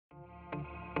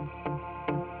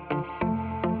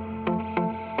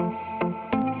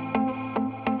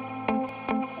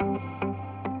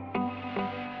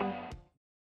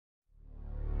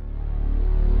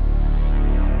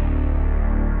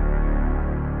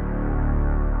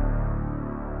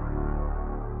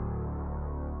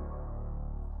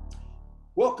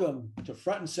Welcome to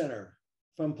Front and Center,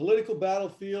 from political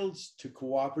battlefields to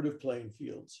cooperative playing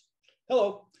fields.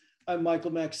 Hello, I'm Michael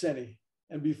Maxeni,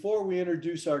 and before we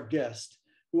introduce our guest,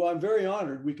 who I'm very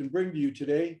honored we can bring to you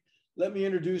today, let me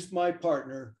introduce my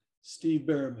partner, Steve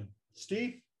Berriman.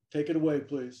 Steve, take it away,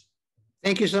 please.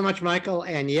 Thank you so much, Michael.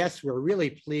 And yes, we're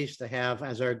really pleased to have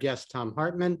as our guest Thom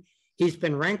Hartmann. He's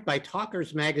been ranked by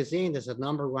Talkers Magazine as the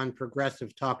 #1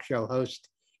 progressive talk show host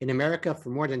in America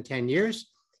for more than 10 years.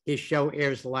 His show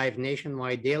airs live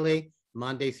nationwide daily,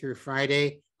 Monday through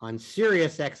Friday on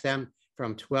Sirius XM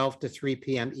from 12 to 3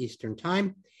 p.m. Eastern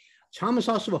Time. Thom is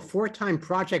also a 4-time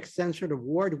Project Censored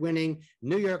award-winning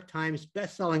New York Times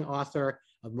bestselling author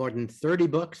of more than 30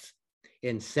 books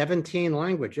in 17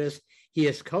 languages. He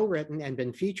has co-written and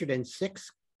been featured in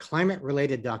 6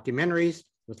 climate-related documentaries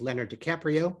with Leonardo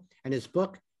DiCaprio, and his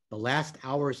book, The Last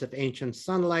Hours of Ancient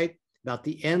Sunlight, about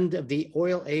the end of the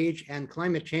oil age and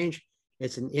climate change.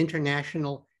 It's an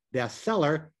international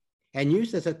bestseller and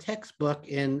used as a textbook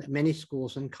in many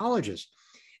schools and colleges.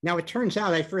 Now, it turns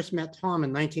out I first met Thom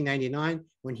in 1999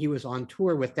 when he was on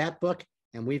tour with that book,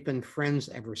 and we've been friends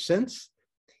ever since.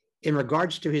 In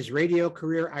regards to his radio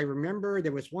career, I remember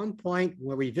there was one point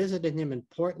where we visited him in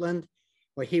Portland,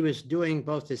 where he was doing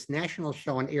both his national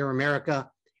show on Air America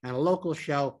and a local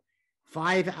show,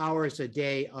 5 hours a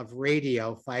day of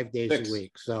radio, 5 days a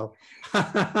week. So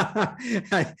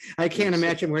I can't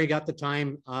imagine where he got the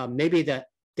time. Maybe the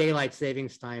daylight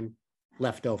savings time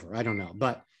left over. I don't know,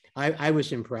 but I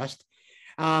was impressed.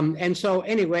 And so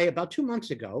anyway, about 2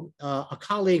 months ago, a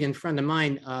colleague and friend of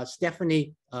mine,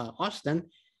 Stephanie Austin,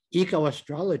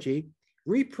 Eco-Astrology,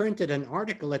 reprinted an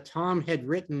article that Thom had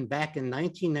written back in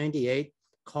 1998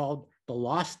 called The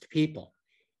Lost People.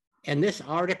 And this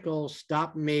article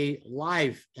stopped me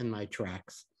live in my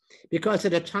tracks, because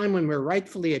at a time when we're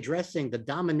rightfully addressing the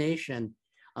domination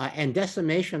and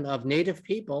decimation of Native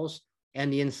peoples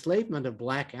and the enslavement of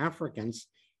Black Africans,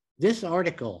 this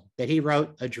article that he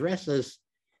wrote addresses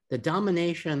the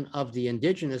domination of the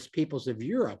indigenous peoples of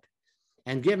Europe.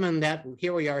 And given that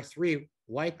here we are, 3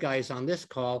 white guys on this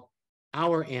call,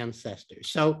 our ancestors.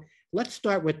 So let's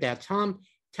start with that. Thom,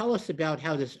 tell us about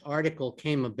how this article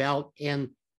came about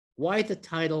and why the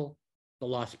title, The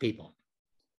Lost People?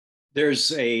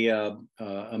 There's a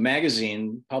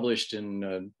magazine published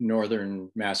in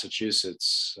northern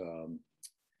Massachusetts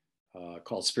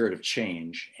called Spirit of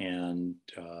Change. And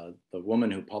the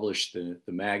woman who published the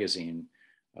magazine,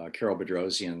 Carol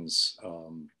Bedrosian's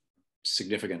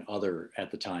significant other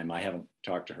at the time, I haven't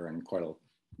talked to her in quite a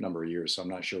number of years, so I'm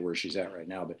not sure where she's at right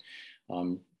now, but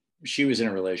she was in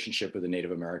a relationship with a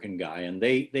Native American guy, and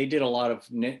they did a lot of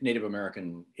Native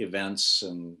American events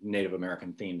and Native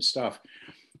American themed stuff.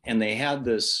 And they had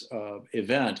this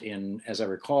event in, as I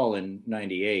recall, in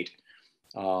 '98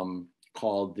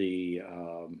 called the,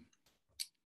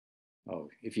 oh,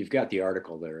 if you've got the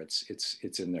article there,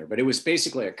 it's in there, but it was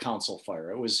basically a council fire.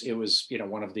 It was, you know,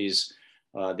 one of these,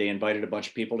 they invited a bunch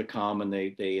of people to come, and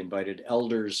they invited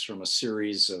elders from a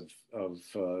series of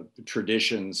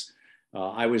traditions.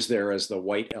 I was there as the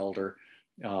white elder.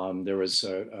 There was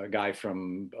a guy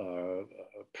from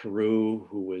Peru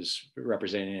who was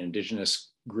representing an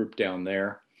indigenous group down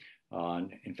there.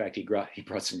 In fact, he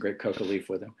brought some great coca leaf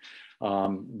with him.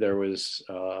 There was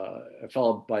a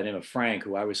fellow by the name of Frank,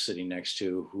 who I was sitting next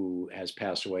to, who has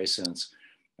passed away since,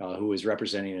 who was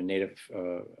representing a Native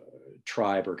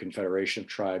tribe or confederation of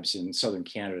tribes in southern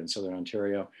Canada and southern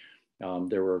Ontario.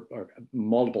 There were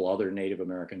multiple other Native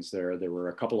Americans there. There were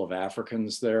a couple of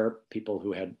Africans there, people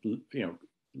who had, you know,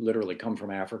 literally come from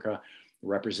Africa,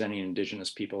 representing indigenous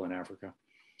people in Africa.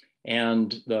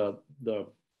 And the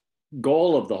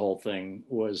goal of the whole thing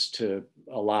was to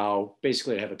allow,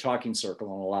 basically to have a talking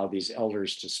circle and allow these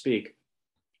elders to speak.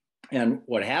 And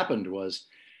what happened was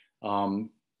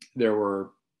there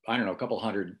were, I don't know, a couple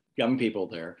hundred young people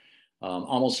there,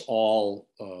 almost all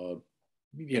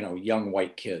you know, young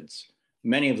white kids,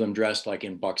 many of them dressed like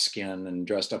in buckskin and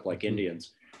dressed up like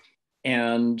Indians.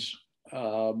 And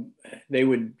they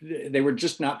were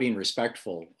just not being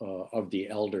respectful of the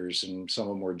elders, and some of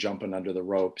them were jumping under the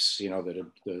ropes, you know,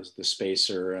 the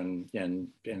spacer, and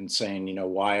saying, you know,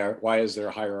 why is there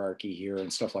a hierarchy here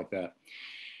and stuff like that.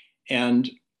 And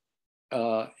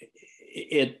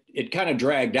it kind of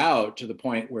dragged out to the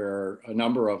point where a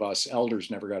number of us elders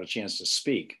never got a chance to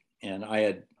speak. And I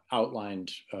had outlined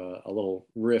a little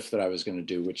riff that I was going to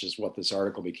do, which is what this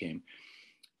article became.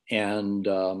 And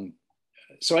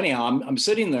so anyhow, I'm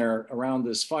sitting there around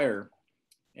this fire,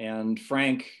 and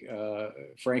Frank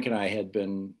and I had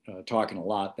been talking a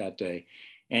lot that day.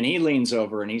 And he leans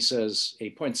over and he says, he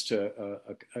points to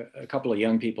a couple of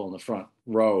young people in the front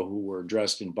row who were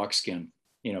dressed in buckskin.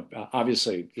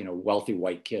 obviously, wealthy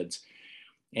white kids,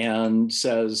 and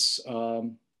says,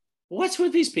 what's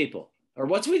with these people? Or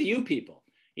what's with you people?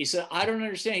 He said, I don't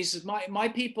understand. He says, my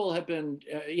people have been,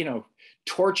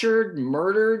 tortured,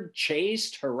 murdered,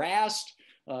 chased, harassed,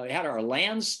 had our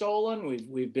land stolen.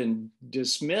 We've been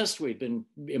dismissed. We've been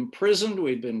imprisoned.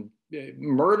 We've been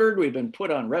murdered. We've been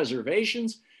put on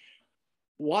reservations.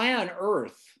 Why on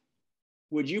earth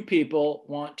would you people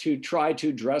want to try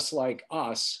to dress like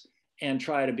us and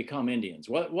try to become Indians?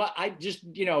 What I just,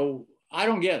 I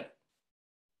don't get it.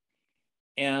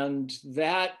 And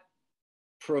that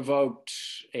provoked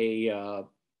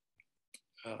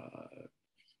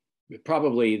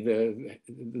probably the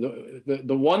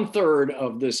 1/3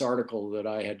 of this article that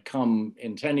I had come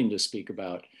intending to speak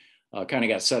about kind of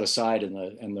got set aside, and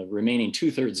the remaining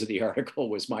 2/3 of the article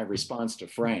was my response to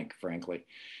Frank, frankly.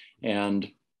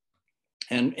 And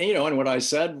what I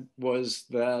said was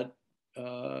that,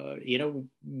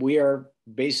 we are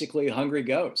basically hungry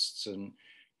ghosts. And,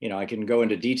 I can go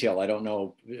into detail. I don't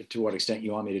know to what extent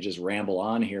you want me to just ramble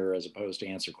on here as opposed to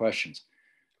answer questions.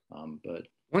 But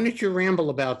why don't you ramble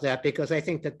about that? Because I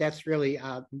think that that's really,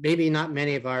 maybe not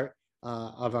many of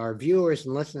our viewers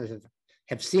and listeners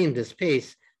have seen this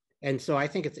piece. And so I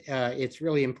think it's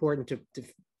really important to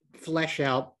flesh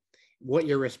out what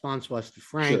your response was to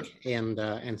Frank. Sure.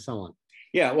 And so on.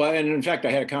 Yeah, well, and in fact,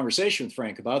 I had a conversation with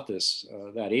Frank about this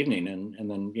that evening, and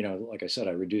then, like I said,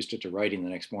 I reduced it to writing the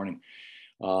next morning,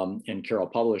 and Carol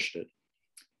published it.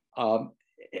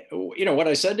 What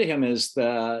I said to him is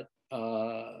that,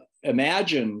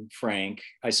 imagine, Frank,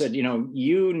 I said,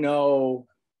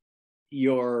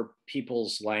 your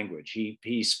people's language.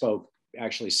 He spoke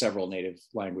actually several native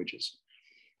languages.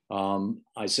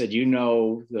 I said,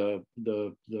 the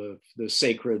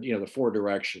sacred, the 4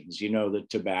 directions, that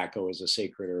tobacco is a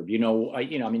sacred herb,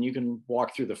 you can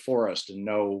walk through the forest and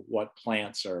know what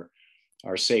plants are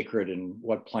sacred and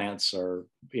what plants are,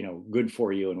 good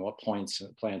for you and what plants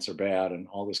are bad and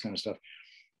all this kind of stuff.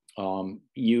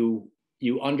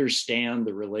 You understand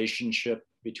the relationship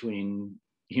between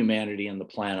humanity and the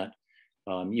planet.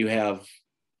 You have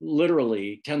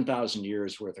literally 10,000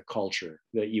 years worth of culture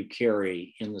that you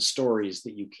carry in the stories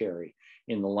that you carry,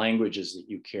 in the languages that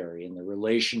you carry, in the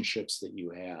relationships that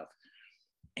you have.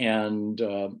 And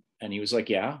he was like,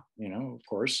 yeah, of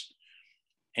course.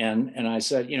 And I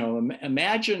said,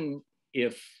 imagine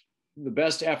if the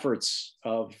best efforts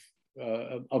of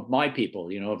my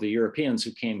people, of the Europeans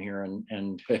who came here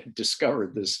and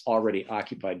discovered this already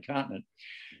occupied continent,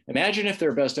 imagine if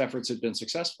their best efforts had been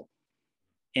successful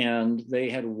and they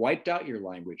had wiped out your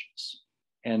languages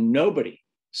and nobody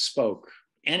spoke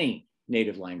any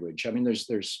native language. I mean,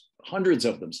 there's hundreds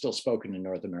of them still spoken in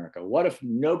North America. What if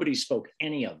nobody spoke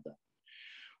any of them?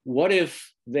 What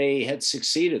if they had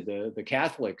succeeded, the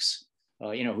Catholics,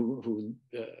 who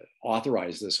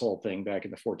authorized this whole thing back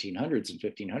in the 1400s and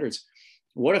 1500s?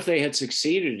 What if they had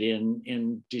succeeded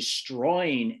in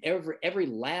destroying every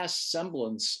last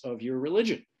semblance of your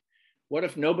religion? What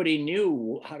if nobody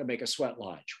knew how to make a sweat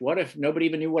lodge? What if nobody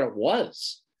even knew what it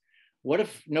was? What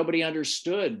if nobody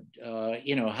understood,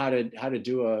 how to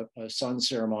do a sun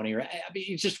ceremony? Or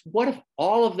just what if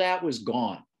all of that was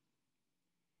gone?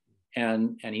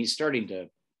 And he's starting to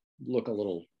look a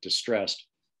little distressed.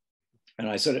 And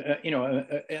I said,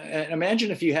 imagine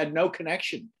if you had no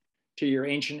connection to your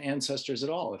ancient ancestors at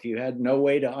all. If you had no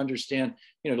way to understand,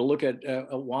 to look at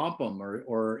a wampum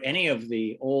or any of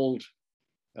the old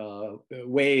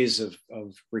ways of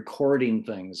recording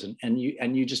things, and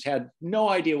you just had no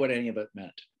idea what any of it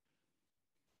meant.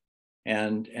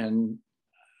 And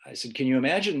I said, can you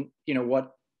imagine,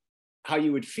 how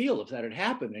you would feel if that had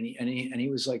happened? And he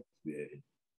was like,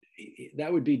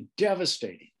 that would be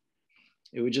devastating.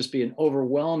 It would just be an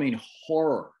overwhelming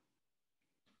horror.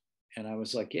 And I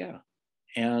was like, yeah.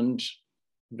 And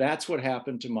that's what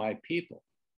happened to my people.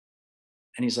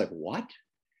 And he's like, what?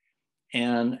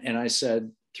 And I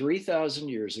said, 3,000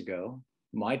 years ago,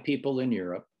 my people in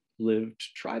Europe lived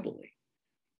tribally.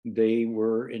 They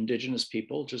were indigenous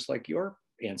people, just like your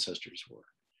ancestors were.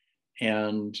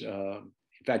 And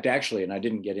in fact, actually, and I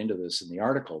didn't get into this in the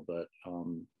article, but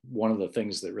one of the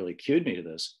things that really cued me to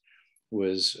this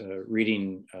was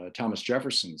reading Thomas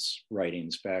Jefferson's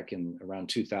writings back in around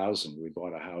 2000. We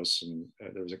bought a house and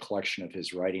there was a collection of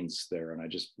his writings there, and I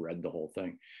just read the whole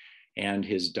thing. And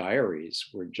his diaries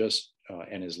were just,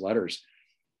 and his letters,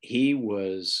 he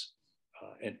was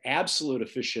an absolute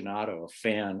aficionado, a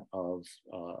fan of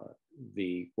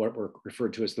what were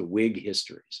referred to as the Whig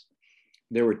histories.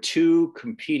 There were two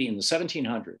competing, in the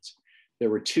 1700s, there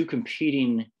were two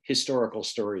competing historical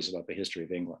stories about the history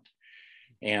of England.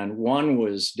 And one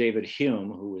was David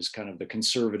Hume, who was kind of the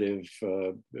conservative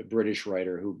British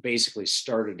writer who basically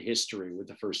started history with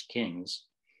the first kings.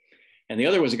 And the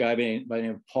other was a guy by the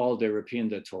name of Paul de Rapin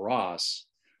de Torras,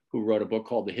 who wrote a book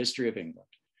called The History of England,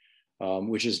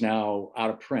 which is now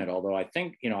out of print. Although I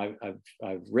think,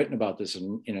 I've written about this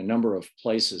in a number of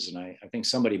places, and I think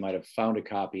somebody might have found a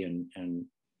copy and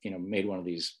made one of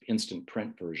these instant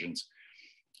print versions.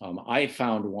 I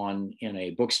found one in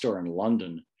a bookstore in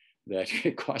London that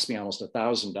it cost me almost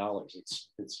 $1,000.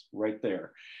 It's right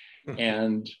there,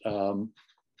 and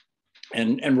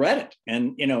read it.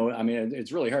 And,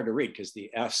 it's really hard to read because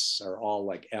the F's are all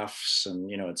like F's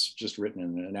and, it's just written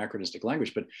in an anachronistic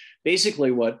language. But basically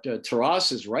what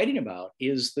Taras is writing about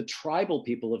is the tribal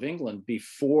people of England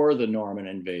before the Norman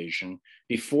invasion,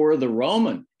 before the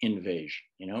Roman invasion,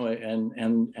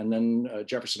 and then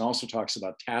Jefferson also talks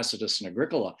about Tacitus and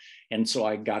Agricola. And so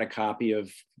I got a copy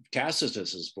of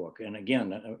Tacitus's book. And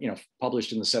again,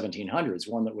 published in the 1700s,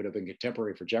 one that would have been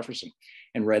contemporary for Jefferson,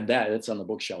 and read that. It's on the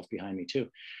bookshelf behind me too.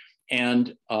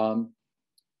 And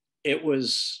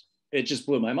it just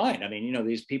blew my mind. I mean,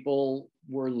 these people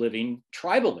were living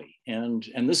tribally. And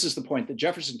this is the point that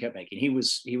Jefferson kept making. He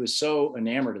was so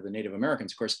enamored of the Native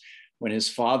Americans. Of course, when his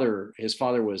father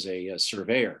was a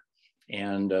surveyor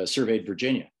and surveyed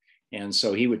Virginia. And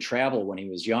so he would travel when he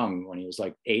was young, when he was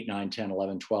like 8, 9, 10,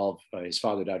 11, 12. His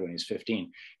father died when he was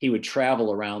 15. He would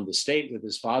travel around the state with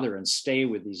his father and stay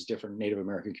with these different Native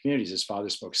American communities. His father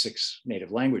spoke 6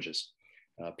 native languages.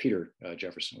 Peter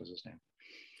Jefferson was his name.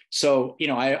 So,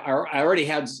 I already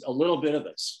had a little bit of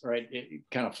this, right? It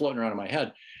kind of floating around in my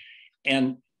head.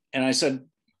 And I said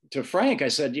to Frank, I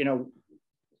said,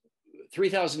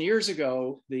 3,000 years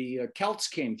ago, the Celts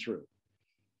came through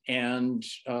and,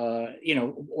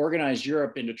 organized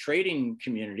Europe into trading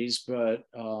communities, but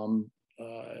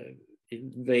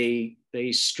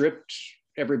they stripped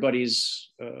everybody's,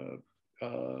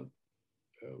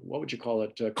 what would you call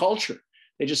it, culture.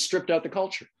 They just stripped out the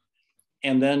culture.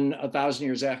 And then 1,000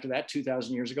 years after that,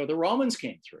 2,000 years ago, the Romans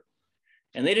came through.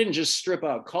 And they didn't just strip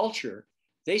out culture,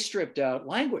 they stripped out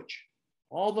language.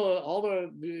 All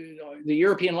the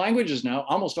European languages now,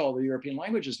 almost all the European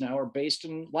languages now are based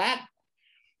in Latin,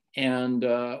 and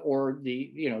or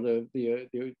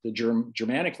the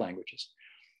Germanic languages.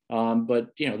 But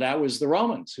that was the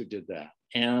Romans who did that.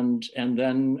 And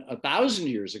then 1,000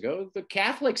 years ago, the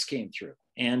Catholics came through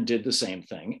and did the same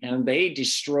thing. And they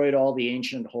destroyed all the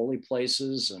ancient holy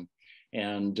places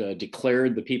and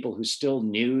declared the people who still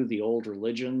knew the old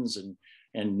religions and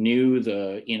knew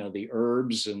the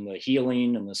herbs and the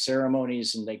healing and the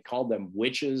ceremonies, and they called them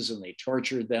witches, and they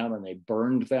tortured them and they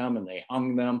burned them and they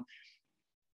hung them.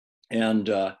 And,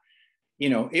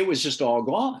 it was just all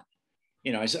gone.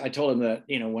 I told him that,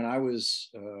 when I was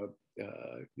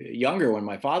younger, when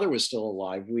my father was still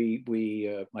alive,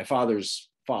 my father's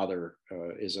father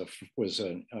was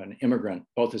an immigrant.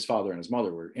 Both his father and his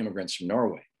mother were immigrants from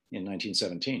Norway in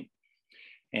 1917.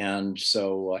 And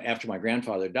so after my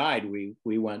grandfather died, we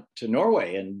went to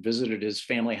Norway and visited his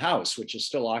family house, which is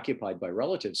still occupied by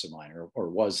relatives of mine, or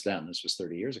was then. This was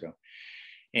 30 years ago.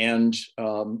 And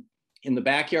in the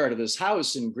backyard of his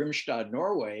house in Grimstad,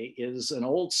 Norway, is an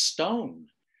old stone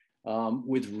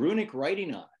with runic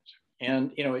writing on it.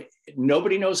 And,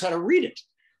 nobody knows how to read it.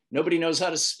 Nobody knows how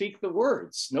to speak the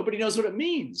words. Nobody knows what it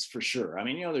means for sure. I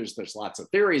mean, there's lots of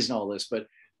theories and all this, but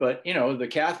the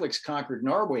Catholics conquered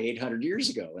Norway 800 years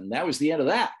ago, and that was the end of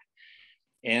that.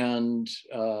 And,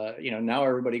 now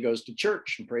everybody goes to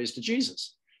church and prays to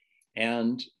Jesus.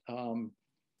 And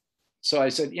so I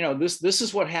said, this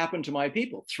is what happened to my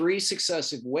people. 3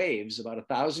 successive waves, about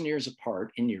 1,000 years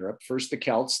apart in Europe, first the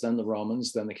Celts, then the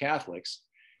Romans, then the Catholics,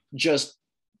 just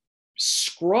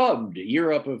scrubbed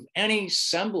Europe of any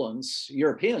semblance,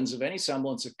 Europeans of any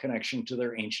semblance of connection to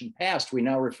their ancient past. We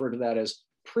now refer to that as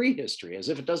prehistory, as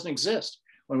if it doesn't exist.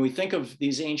 When we think of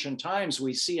these ancient times,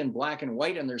 we see in black and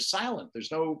white, and they're silent.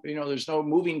 There's no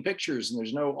moving pictures, and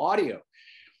there's no audio.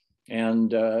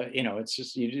 And it's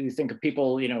just, you think of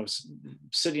people,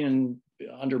 sitting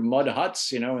under mud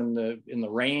huts, in the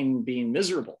rain, being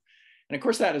miserable. And of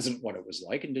course, that isn't what it was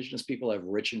like. Indigenous people have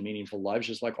rich and meaningful lives,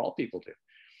 just like all people do.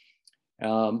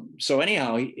 So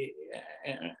anyhow,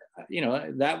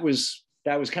 that was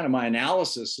kind of my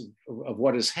analysis of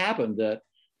what has happened,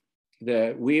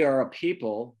 that we are a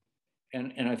people,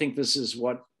 and I think this is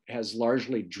what has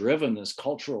largely driven this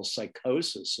cultural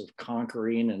psychosis of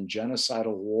conquering and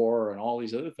genocidal war and all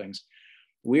these other things.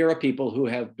 We are a people who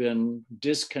have been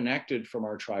disconnected from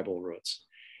our tribal roots.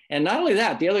 And not only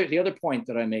that, the other point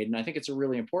that I made, and I think it's a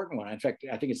really important one, in fact,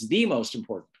 I think it's the most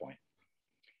important point,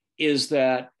 is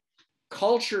that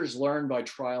cultures learn by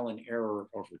trial and error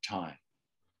over time.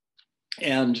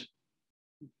 And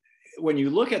when you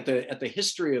look at the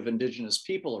history of indigenous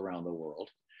people around the world,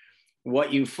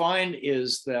 what you find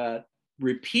is that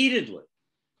repeatedly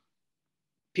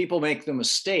people make the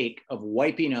mistake of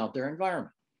wiping out their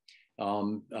environment.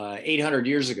 800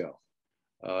 years ago,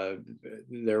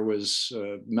 there was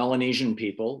Melanesian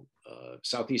people,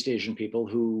 Southeast Asian people,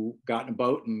 who got in a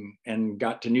boat and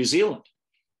got to New Zealand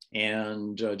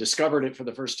and discovered it for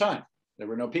the first time. There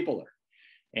were no people there.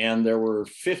 And there were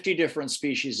 50 different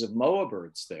species of moa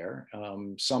birds there,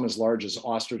 some as large as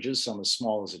ostriches, some as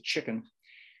small as a chicken.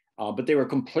 But they were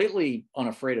completely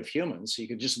unafraid of humans. So you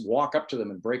could just walk up to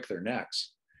them and break their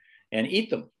necks and eat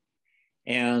them.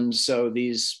 And so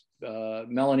these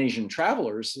Melanesian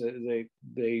travelers,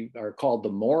 they are called the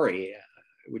Maori,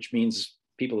 which means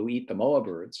people who eat the moa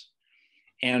birds.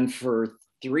 And for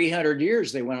 300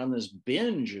 years, they went on this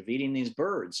binge of eating these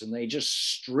birds, and they just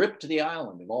stripped the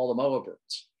island of all the moa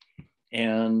birds.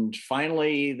 And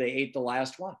finally, they ate the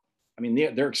last one. I mean,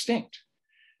 they're extinct.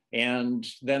 And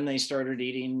then they started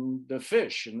eating the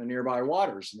fish in the nearby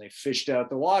waters, and they fished out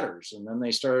the waters. And then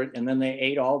they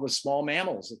ate all the small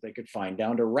mammals that they could find,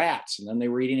 down to rats. And then they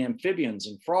were eating amphibians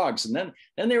and frogs. And then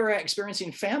they were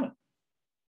experiencing famine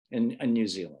in New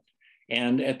Zealand.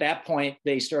 And at that point,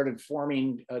 they started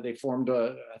forming, I think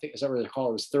as I recall,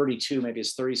 it was 32, maybe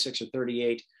it's 36 or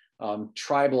 38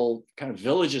 tribal kind of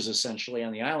villages essentially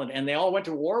on the island. And they all went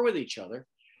to war with each other.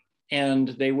 And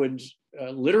they would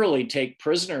literally take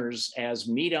prisoners as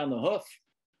meat on the hoof.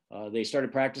 They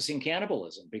started practicing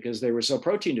cannibalism because they were so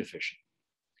protein deficient.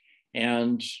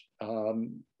 And,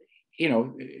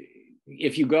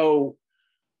 if you go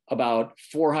about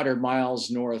 400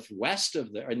 miles northeast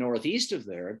of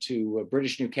there to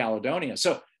British New Caledonia.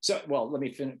 Well, let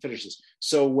me finish this.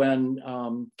 So when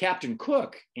Captain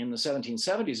Cook in the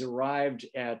 1770s arrived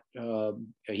at,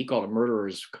 he called it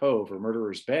Murderer's Cove or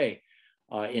Murderer's Bay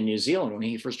in New Zealand, when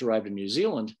he first arrived in New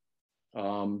Zealand,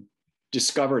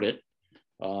 discovered it.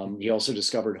 He also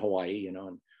discovered Hawaii, and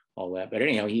all that. But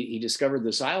anyhow, he discovered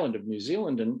this island of New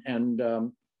Zealand,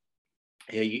 and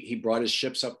he brought his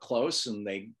ships up close, and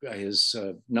his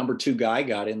number 2 guy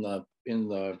got in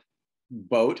the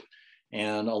boat,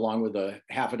 and along with a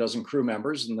half a dozen crew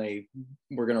members, and they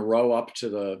were going to row up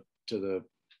to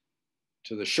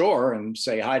the shore and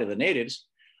say hi to the natives.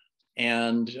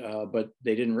 And but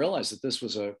they didn't realize that this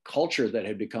was a culture that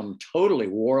had become totally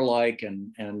warlike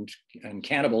and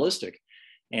cannibalistic.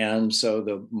 And so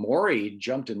the Maori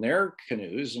jumped in their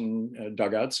canoes and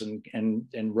dugouts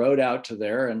and rowed out to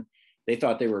there, and they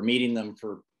thought they were meeting them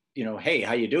for, hey,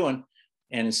 how you doing?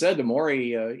 And instead, the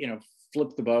Maori,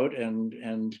 flipped the boat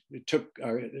and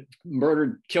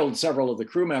killed several of the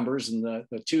crew members, and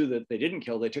the 2 that they didn't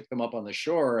kill, they took them up on the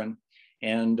shore and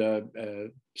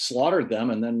slaughtered them,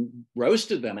 and then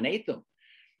roasted them and ate them.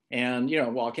 And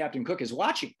while Captain Cook is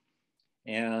watching,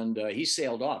 and he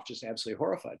sailed off, just absolutely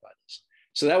horrified by this.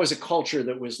 So that was a culture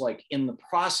that was like in the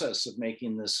process of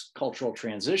making this cultural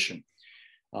transition.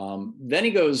 Then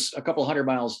he goes a couple hundred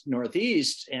miles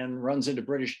northeast and runs into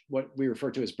what we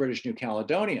refer to as British New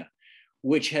Caledonia,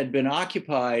 which had been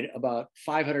occupied about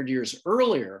 500 years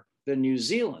earlier than New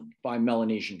Zealand by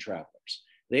Melanesian travelers.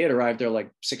 They had arrived there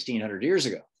like 1600 years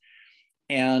ago.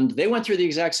 And they went through the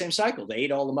exact same cycle. They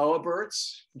ate all the moa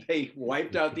birds. They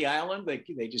wiped out the island.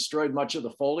 They destroyed much of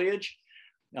the foliage.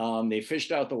 They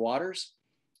fished out the waters.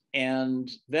 And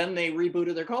then they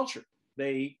rebooted their culture.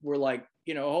 They were like,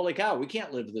 holy cow, we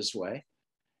can't live this way.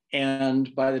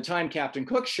 And by the time Captain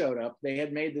Cook showed up, they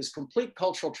had made this complete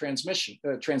cultural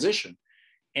transition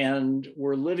and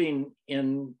were living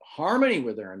in harmony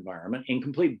with their environment, in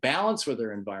complete balance with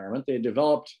their environment. They had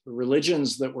developed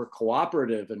religions that were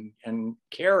cooperative and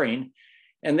caring,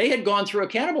 and they had gone through a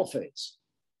cannibal phase,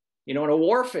 in a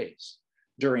war phase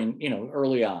during,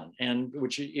 early on, and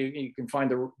which you can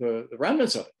find the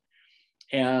remnants of it.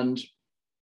 And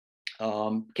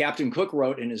Captain Cook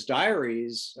wrote in his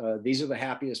diaries, these are the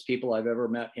happiest people I've ever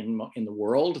met in the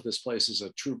world. This place is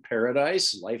a true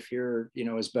paradise. Life here,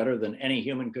 is better than any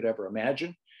human could ever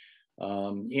imagine.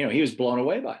 He was blown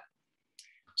away by it.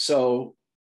 So,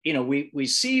 we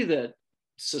see that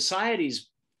societies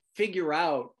figure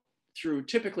out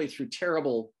typically through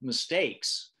terrible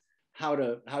mistakes, how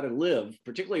to live,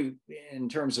 particularly in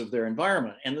terms of their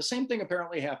environment. And the same thing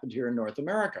apparently happened here in North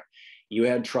America. You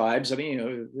had tribes.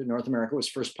 North America was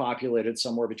first populated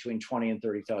somewhere between 20 and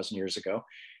 30,000 years ago.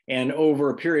 And over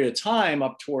a period of time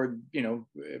up toward,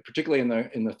 particularly in the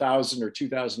 1,000 or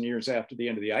 2,000 years after the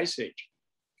end of the Ice Age,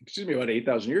 about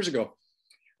 8,000 years ago,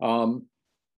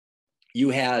 you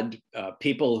had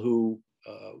people who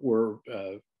were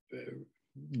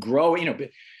grow,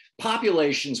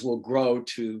 populations will grow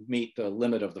to meet the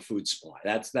limit of the food supply.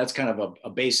 That's kind of a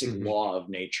basic law of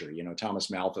nature. Thomas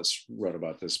Malthus wrote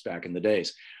about this back in the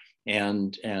days.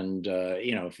 And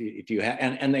if you have,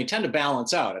 and they tend to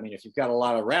balance out. I mean, if you've got a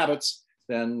lot of rabbits,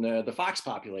 then the fox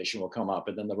population will come up,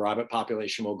 and then the rabbit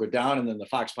population will go down, and then the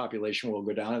fox population will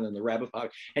go down, and then the rabbit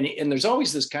and there's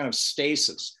always this kind of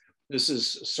stasis. This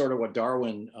is sort of what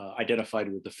Darwin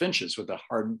identified with the finches, with the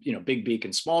hard, big beak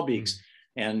and small beaks,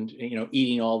 and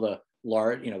eating all the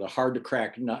large, the hard to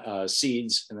crack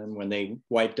seeds, and then when they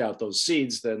wiped out those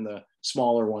seeds, then the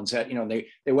smaller ones had,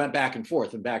 they went back and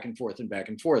forth and back and forth and back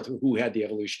and forth, who had the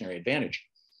evolutionary advantage.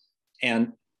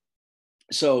 And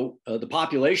so the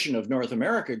population of North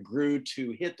America grew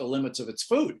to hit the limits of its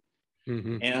food.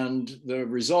 And the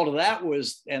result of that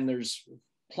was, and there's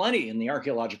plenty in the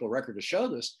archaeological record to show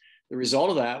this, the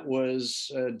result of that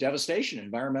was devastation,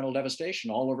 environmental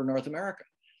devastation all over North America,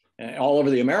 all over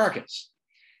the Americas.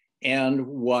 And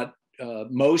what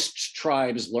most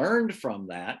tribes learned from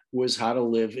that was how to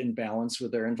live in balance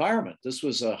with their environment. This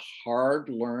was a hard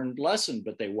learned lesson,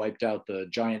 but they wiped out the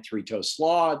giant three-toed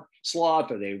sloth,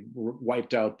 or they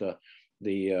wiped out the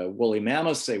woolly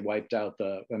mammoths. They wiped out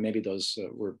maybe those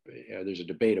there's a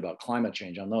debate about climate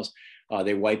change on those.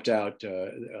 They wiped out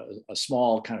a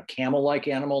small kind of camel-like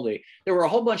animal. There were a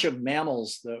whole bunch of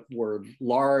mammals that were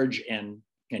large and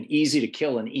easy to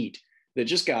kill and eat that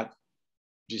just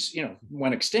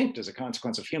went extinct as a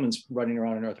consequence of humans running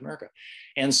around in North America.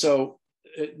 And so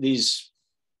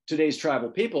today's tribal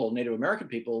people, Native American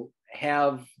people,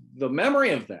 have the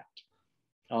memory of that.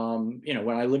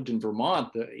 When I lived in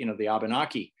Vermont, the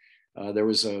Abenaki, there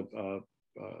was a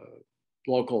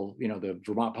local, the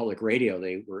Vermont Public Radio,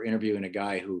 they were interviewing a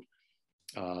guy who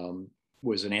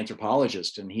was an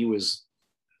anthropologist, and he was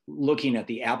looking at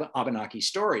the Abenaki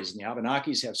stories. And the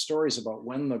Abenakis have stories about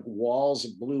when the walls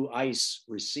of blue ice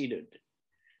receded.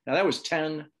 Now that was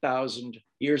 10,000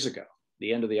 years ago,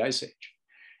 the end of the Ice Age.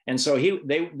 And so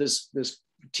this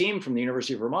team from the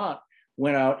University of Vermont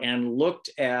went out and looked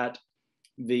at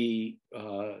the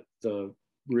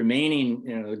remaining,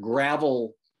 the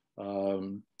gravel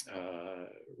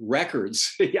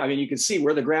records. I mean, you can see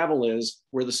where the gravel is,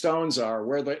 where the stones are,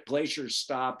 where the glaciers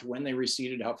stopped, when they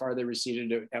receded, how far they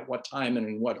receded, at what time, and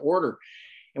in what order.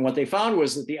 And what they found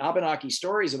was that the Abenaki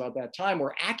stories about that time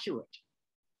were accurate,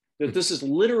 that this is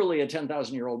literally a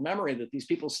 10,000-year-old memory that these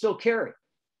people still carry.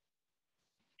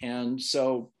 And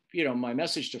so, my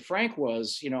message to Frank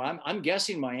was, I'm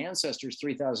guessing my ancestors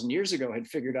 3,000 years ago had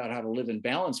figured out how to live in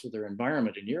balance with their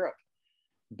environment in Europe,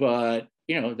 but,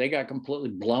 they got completely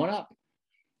blown up.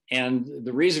 And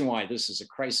the reason why this is a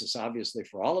crisis, obviously,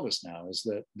 for all of us now, is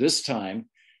that this time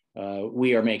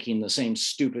we are making the same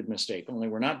stupid mistake, only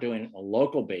we're not doing it on a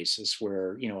local basis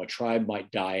where, a tribe might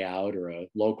die out or a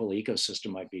local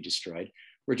ecosystem might be destroyed.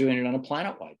 We're doing it on a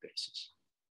planet-wide basis.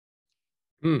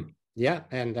 Yeah,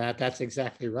 and that's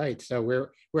exactly right. So we're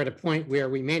at a point where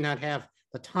we may not have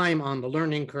the time on the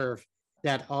learning curve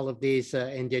that all of these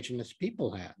indigenous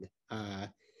people had.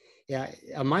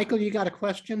 Michael, you got a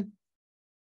question?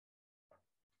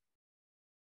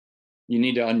 You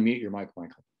need to unmute your mic,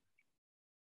 Michael.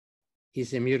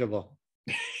 He's immutable.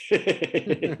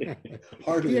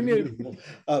 Hardly immutable.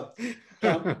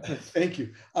 Thom, thank you.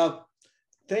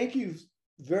 Thank you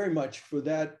very much for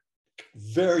that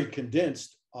very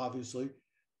condensed, obviously,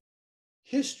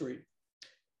 history.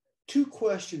 Two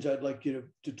questions I'd like you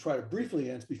to try to briefly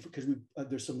answer, because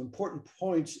there's some important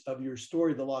points of your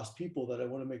story, The Lost People, that I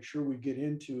want to make sure we get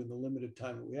into in the limited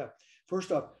time that we have.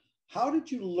 First off, how did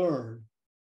you learn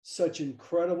such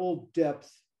incredible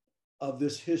depth of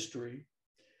this history?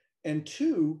 And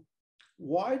two,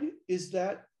 why is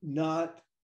that not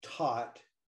taught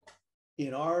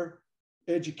in our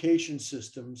education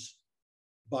systems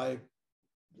by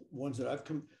ones that I've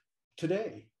come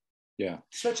today? Yeah.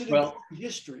 Such an important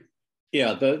history.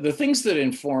 Yeah, the things that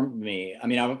informed me, I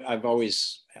mean, I've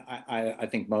always, I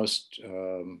think most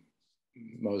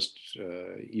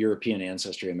European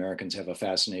ancestry Americans have a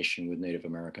fascination with Native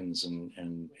Americans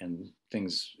and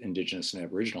things indigenous and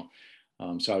Aboriginal.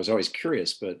 So I was always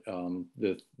curious, but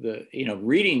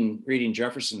reading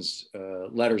Jefferson's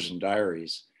letters and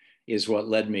diaries is what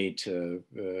led me to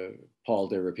Paul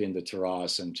de Rapin de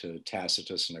Terrasse and to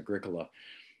Tacitus and Agricola.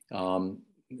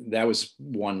 That was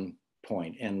one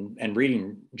point. And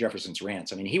reading Jefferson's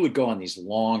rants, I mean, he would go on these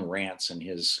long rants in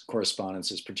his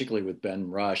correspondences, particularly with Ben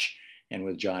Rush and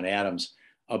with John Adams,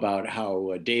 about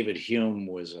how David Hume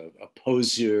was a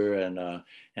poseur and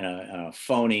a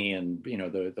phony, and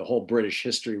the whole British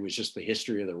history was just the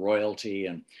history of the royalty,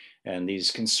 and And these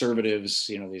conservatives,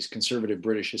 these conservative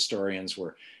British historians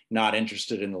were not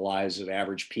interested in the lives of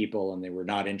average people, and they were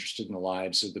not interested in the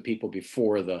lives of the people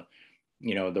before the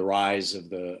rise of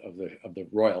the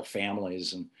royal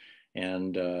families.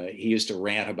 And he used to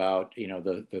rant about,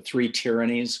 the three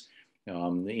tyrannies,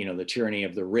 the tyranny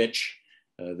of the rich,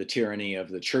 the tyranny of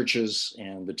the churches,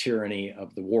 and the tyranny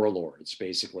of the warlords,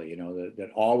 basically, that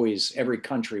always, every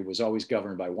country was always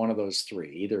governed by one of those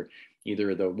three,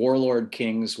 either the warlord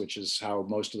kings, which is how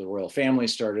most of the royal family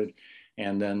started,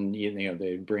 and then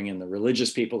they bring in the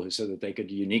religious people who said that they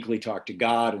could uniquely talk to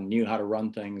God and knew how to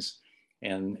run things,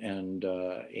 and then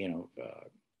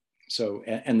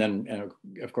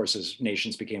of course, as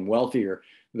nations became wealthier,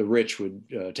 the rich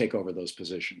would take over those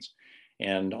positions,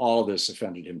 and all of this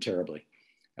offended him terribly.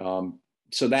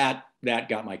 So that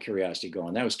got my curiosity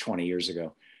going. That was 20 years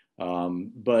ago.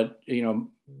 But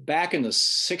back in the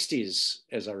 60s,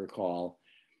 as I recall,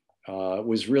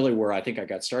 was really where I think I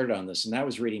got started on this. And that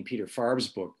was reading Peter Farb's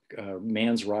book,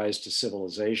 Man's Rise to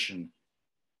Civilization.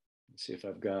 Let's see if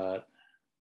I've got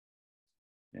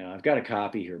a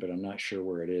copy here, but I'm not sure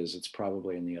where it is. It's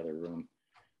probably in the other room.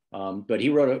 But he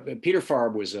Peter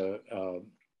Farb was an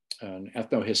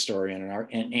ethnohistorian,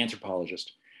 an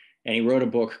anthropologist. And he wrote a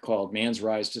book called Man's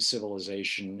Rise to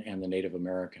Civilization and the Native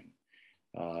American.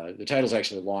 The title's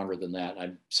actually longer than that.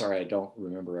 I'm sorry, I don't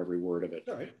remember every word of it.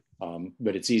 All right.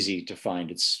 But it's easy to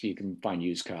find. You can find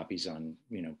used copies on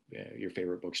your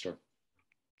favorite bookstore.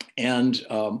 And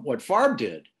what Farb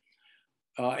did,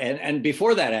 and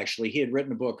before that, actually, he had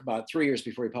written a book about 3 years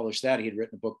before he published that. He had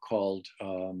written a book called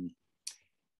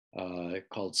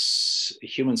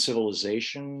Human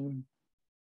Civilization.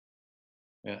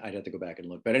 I'd have to go back and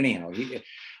look, but anyhow,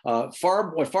 what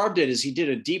Farb did is he did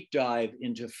a deep dive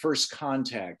into first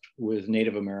contact with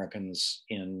Native Americans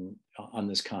on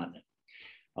this continent.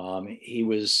 He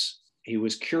was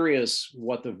curious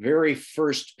what the very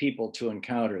first people to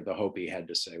encounter the Hopi had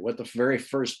to say, what the very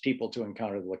first people to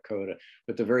encounter the Lakota,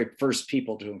 what the very first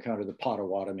people to encounter the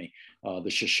Potawatomi,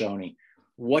 the Shoshone,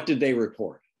 what did they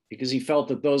report? Because he felt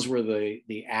that those were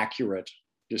the accurate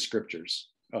descriptors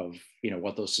of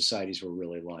what those societies were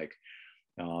really like.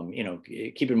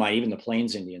 Keep in mind, even the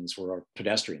Plains Indians were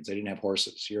pedestrians. They didn't have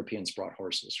horses. Europeans brought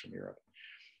horses from Europe.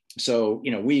 So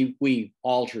we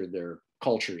altered their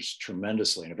cultures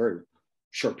tremendously in a very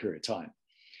short period of time.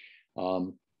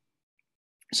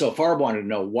 So Farb wanted to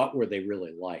know what were they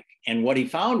really like, and what he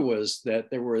found was that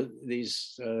there were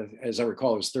these, as I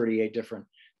recall, it was 38 different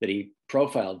that he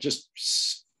profiled, just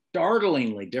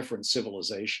startlingly different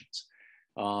civilizations.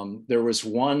 There was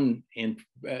one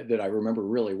that I remember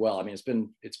really well. I mean,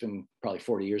 it's been probably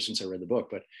 40 years since I read the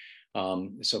book, but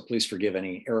so please forgive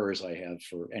any errors I have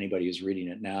for anybody who's reading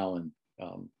it now. And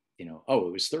it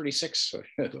was 36 or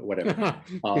whatever.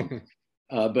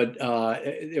 But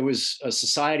it was a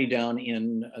society down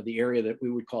in the area that we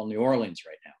would call New Orleans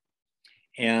right now,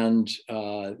 and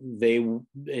they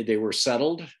were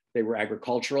settled. They were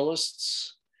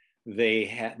agriculturalists.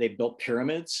 They built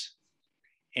pyramids.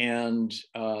 And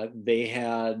they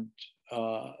had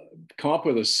come up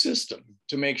with a system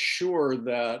to make sure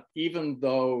that even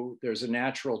though there's a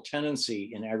natural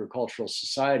tendency in agricultural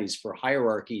societies for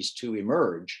hierarchies to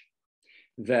emerge,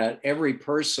 that every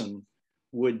person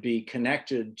would be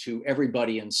connected to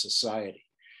everybody in society.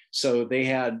 So they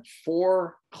had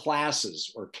 4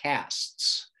 classes or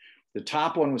castes. The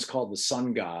top one was called the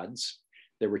sun gods.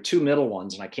 There were 2 middle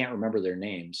ones, and I can't remember their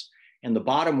names. And the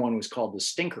bottom one was called the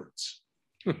stinkards.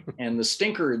 And the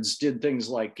stinkards did things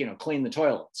like, clean the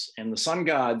toilets, and the sun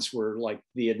gods were like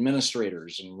the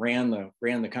administrators and ran the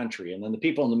country. And then the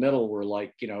people in the middle were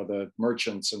like, the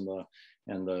merchants and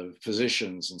the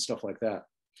physicians and stuff like that.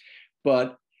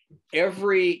 But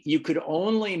you could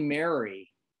only marry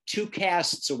 2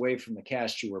 castes away from the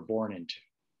caste you were born into.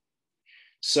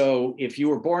 So if you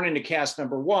were born into caste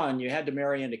number 1, you had to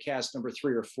marry into caste number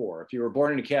 3 or 4. If you were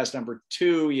born into caste number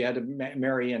 2, you had to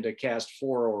marry into caste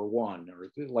 4 or 1, or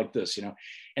like this,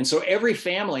 And so every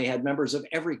family had members of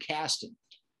every caste in it,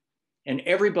 and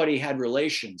everybody had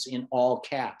relations in all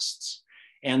castes.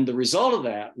 And the result of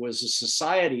that was a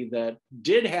society that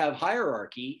did have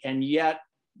hierarchy and yet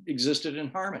existed in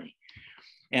harmony.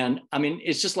 And I mean,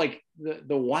 it's just like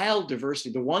the wild diversity.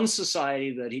 The one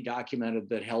society that he documented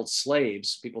that held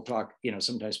slaves, people talk,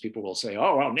 sometimes people will say,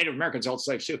 oh, well, Native Americans held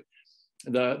slaves too.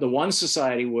 The one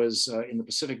society was in the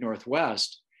Pacific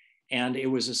Northwest, and it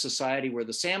was a society where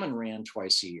the salmon ran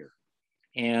twice a year.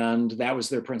 And that was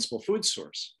their principal food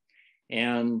source.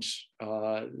 And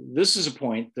this is a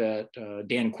point that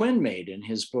Dan Quinn made in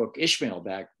his book, Ishmael,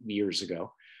 back years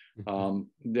ago,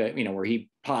 that, where he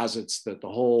posits that the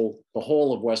whole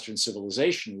of Western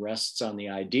civilization rests on the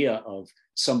idea of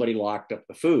somebody locked up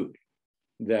the food,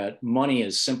 that money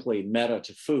is simply meta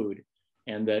to food,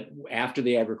 and that after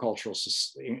the agricultural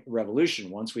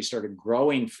revolution, once we started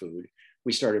growing food,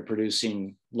 we started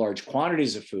producing large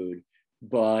quantities of food,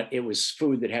 but it was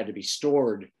food that had to be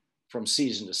stored from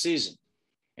season to season.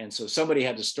 And so somebody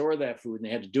had to store that food, and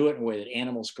they had to do it in a way that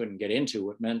animals couldn't get into.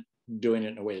 It meant doing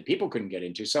it in a way that people couldn't get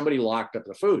into. Somebody locked up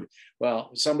the food.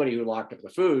 Well, somebody who locked up the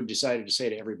food decided to say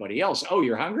to everybody else, "Oh,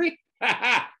 you're hungry?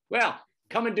 Well,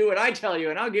 come and do what I tell you,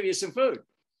 and I'll give you some food."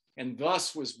 And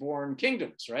thus was born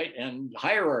kingdoms, right? And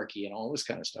hierarchy and all this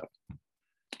kind of stuff.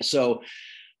 So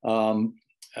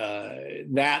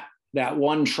that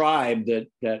one tribe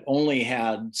that only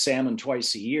had salmon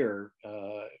twice a year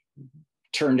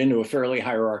turned into a fairly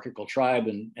hierarchical tribe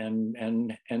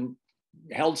and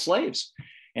held slaves,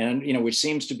 and which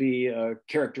seems to be a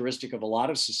characteristic of a lot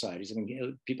of societies. I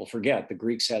mean, people forget the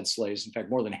Greeks had slaves. In fact,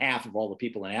 more than half of all the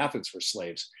people in Athens were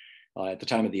slaves at the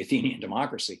time of the Athenian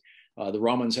democracy. The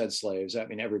Romans had slaves. I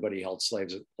mean, everybody held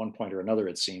slaves at one point or another.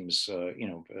 It seems,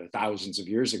 thousands of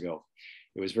years ago.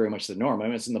 It was very much the norm. I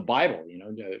mean, it's in the Bible.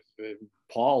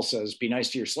 Paul says, "Be nice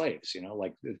to your slaves."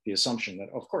 Like the assumption that,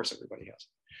 of course, everybody has.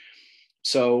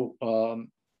 So,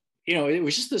 it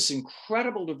was just this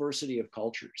incredible diversity of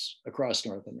cultures across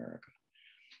North America.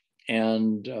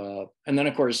 And then,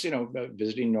 of course,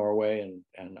 visiting Norway,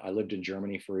 and I lived in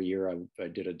Germany for a year. I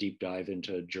did a deep dive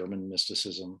into German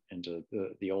mysticism, into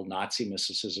the old Nazi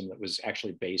mysticism that was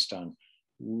actually based on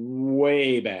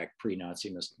way back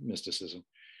pre-Nazi mysticism.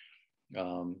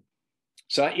 So,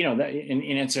 that,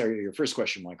 in answer to your first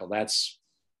question, Michael, that's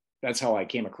how I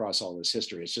came across all this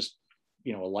history. It's just,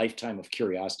 a lifetime of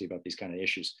curiosity about these kind of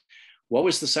issues. What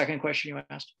was the second question you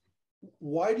asked?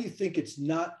 Why do you think it's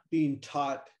not being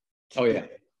taught today? Oh, yeah.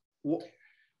 Well,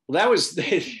 that was,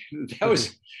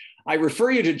 I refer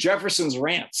you to Jefferson's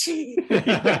rants.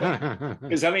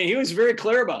 Because, he was very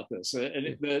clear about this.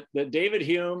 That David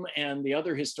Hume and the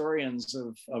other historians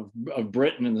of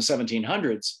Britain in the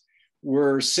 1700s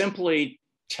were simply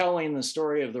telling the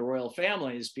story of the royal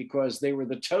families because they were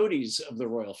the toadies of the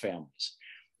royal families.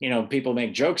 People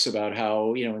make jokes about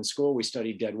how, in school we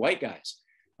studied dead white guys,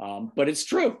 but it's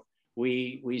true.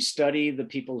 We study the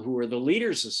people who are the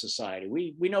leaders of society.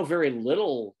 We know very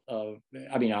little of,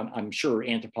 I'm sure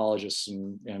anthropologists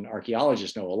and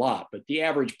archaeologists know a lot, but the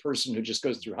average person who just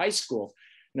goes through high school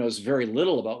knows very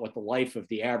little about what the life of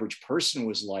the average person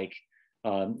was like,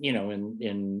 in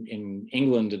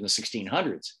England in the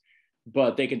 1600s.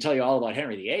 But they can tell you all about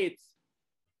Henry VIII,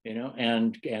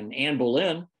 and Anne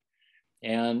Boleyn.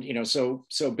 And, so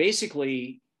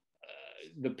basically,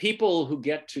 the people who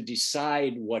get to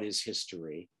decide what is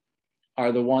history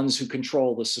are the ones who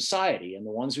control the society. And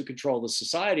the ones who control the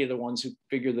society are the ones who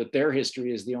figure that their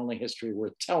history is the only history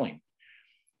worth telling.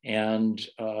 And,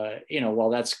 while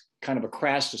that's kind of a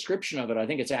crass description of it, I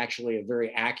think it's actually a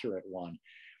very accurate one.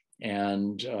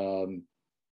 And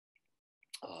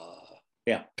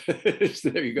yeah, so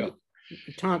there you go.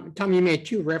 Thom, you made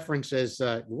two references.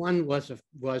 One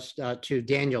was to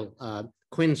Daniel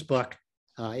Quinn's book,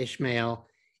 Ishmael,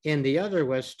 and the other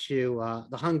was to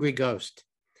The Hungry Ghost.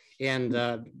 And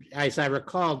as I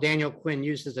recall, Daniel Quinn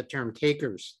uses the term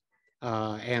takers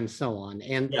and so on.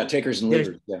 And yeah, takers and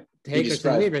leavers. Yeah, takers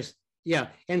and leavers. Yeah,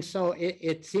 and so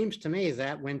it seems to me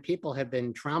that when people have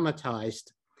been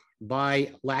traumatized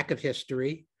by lack of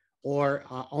history, or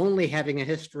only having a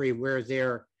history where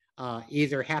they're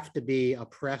either have to be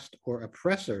oppressed or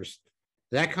oppressors,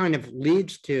 that kind of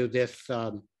leads to this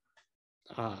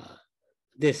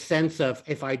this sense of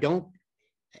the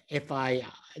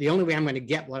only way I'm going to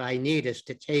get what I need is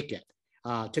to take it,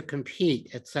 to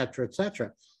compete, et cetera, et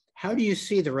cetera. How do you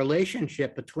see the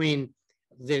relationship between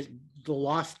the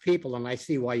lost people, and I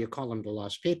see why you call them the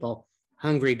lost people,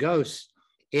 hungry ghosts,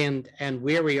 and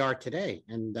where we are today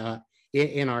and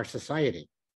in our society?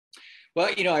 Well,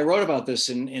 I wrote about this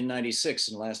in 96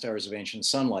 in Last Hours of Ancient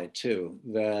Sunlight too,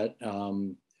 that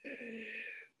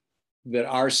that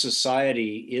our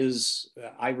society is,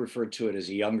 I referred to it as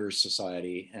a younger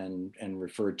society, and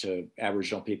referred to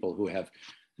Aboriginal people who have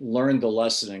learned the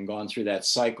lesson and gone through that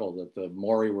cycle that the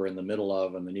Maori were in the middle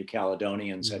of and the New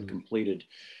Caledonians had completed,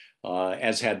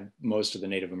 as had most of the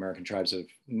Native American tribes of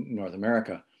North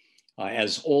America,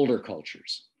 as older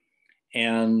cultures.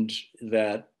 And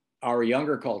that our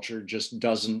younger culture just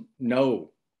doesn't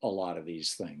know a lot of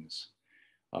these things.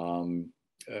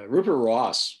 Rupert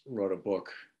Ross wrote a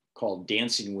book called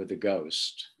Dancing with the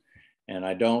Ghost. And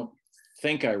I don't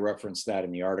think I referenced that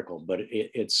in the article, but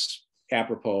it's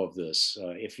apropos of this.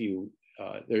 If you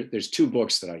there's two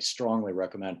books that I strongly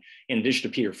recommend, in addition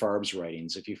to Peter Farb's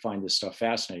writings, if you find this stuff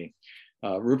fascinating.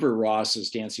 Rupert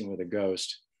Ross's Dancing with a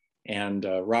Ghost, and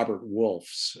Robert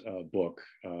Wolfe's book.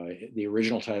 The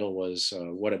original title was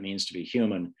What It Means to Be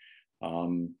Human.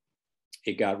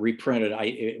 It got reprinted.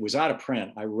 It was out of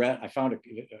print. I found a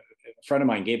friend of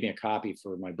mine gave me a copy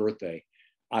for my birthday,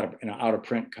 an out of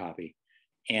print copy.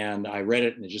 And I read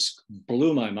it and it just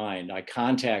blew my mind. I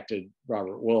contacted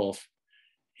Robert Wolfe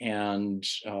and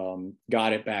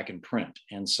got it back in print.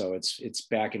 And so it's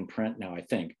back in print now, I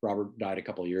think. Robert died a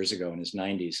couple of years ago in his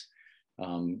 90s,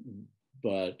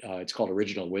 but it's called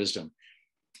Original Wisdom.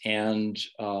 And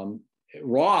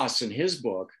Ross, in his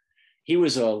book, he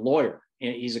was a lawyer.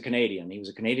 He's a Canadian. He was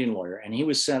a Canadian lawyer, and he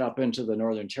was sent up into the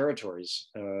Northern Territories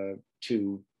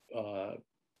to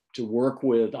work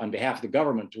with, on behalf of the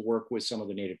government, to work with some of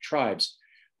the native tribes.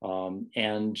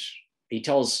 And he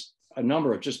tells a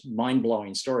number of just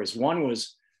mind-blowing stories. One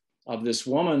was of this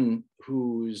woman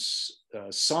whose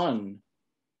son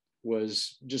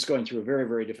was just going through a very,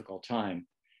 very difficult time.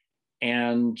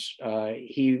 And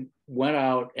he went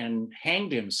out and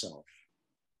hanged himself,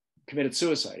 committed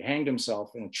suicide, hanged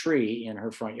himself in a tree in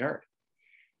her front yard.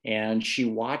 And she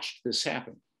watched this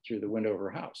happen through the window of her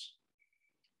house.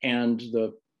 And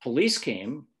the police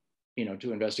came,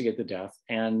 to investigate the death.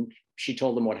 And she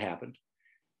told them what happened.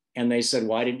 And they said,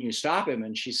 "Why didn't you stop him?"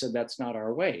 And she said, "That's not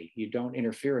our way. You don't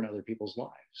interfere in other people's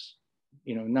lives."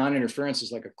 Non-interference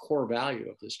is like a core value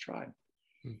of this tribe.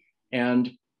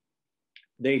 And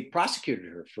they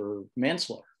prosecuted her for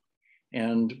manslaughter.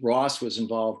 And Ross was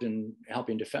involved in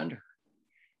helping defend her.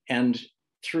 And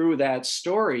through that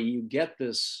story, you get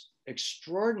this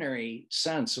extraordinary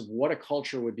sense of what a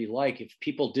culture would be like if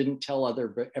people didn't tell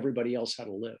everybody else how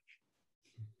to live.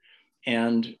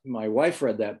 And my wife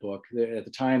read that book. At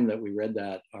the time that we read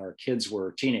that, our kids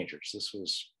were teenagers. This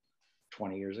was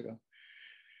 20 years ago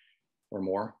or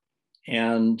more.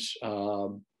 And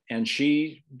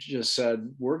she just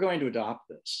said, "We're going to adopt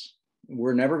this.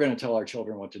 We're never going to tell our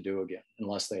children what to do again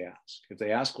unless they ask. If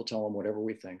they ask, we'll tell them whatever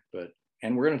we think,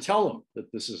 and we're going to tell them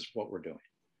that this is what we're doing."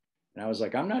 And I was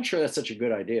like, "I'm not sure that's such a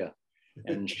good idea."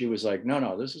 And she was like,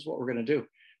 no, this is what we're going to do.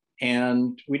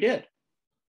 And we did.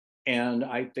 And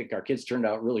I think our kids turned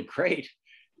out really great.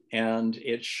 And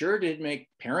it sure did make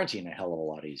parenting a hell of a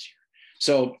lot easier.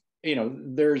 So,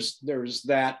 there's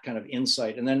that kind of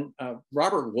insight. And then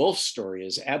Robert Wolfe's story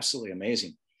is absolutely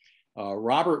amazing.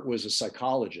 Robert was a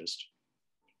psychologist,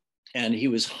 and he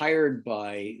was hired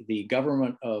by the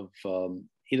government of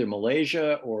either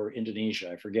Malaysia or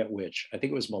Indonesia, I forget which, I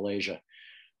think it was Malaysia,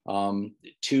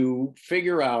 to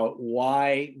figure out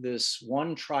why this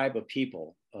one tribe of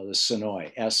people, the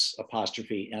Sonoy,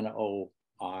 S''N''O''I,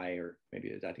 or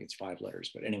maybe I think it's 5 letters,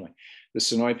 but anyway, the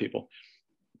Sonoy people,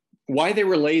 why they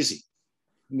were lazy.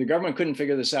 The government couldn't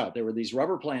figure this out. There were these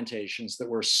rubber plantations that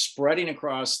were spreading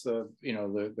across the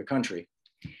country.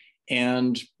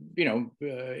 And,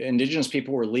 indigenous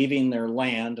people were leaving their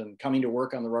land and coming to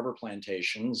work on the rubber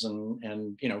plantations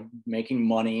and making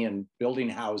money and building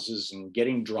houses and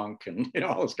getting drunk and,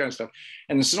 all this kind of stuff.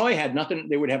 And the Sonoy had nothing,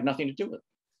 they would have nothing to do with it.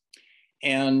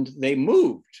 And they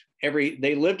moved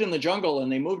they lived in the jungle,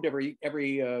 and they moved every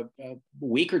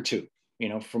week or two,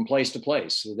 from place to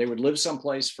place. So they would live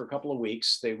someplace for a couple of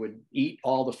weeks. They would eat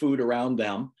all the food around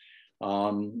them.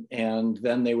 And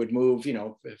then they would move,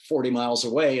 40 miles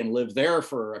away and live there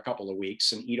for a couple of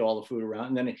weeks and eat all the food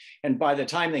around. And by the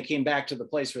time they came back to the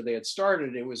place where they had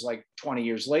started, it was like 20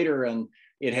 years later, and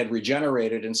it had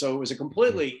regenerated. And so it was a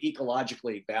completely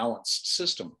ecologically balanced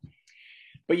system,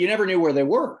 but you never knew where they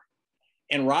were.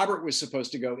 And Robert was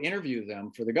supposed to go interview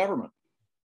them for the government.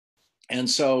 And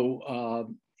so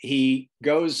he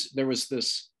goes, there was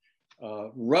this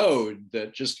road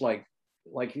that just like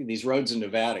these roads in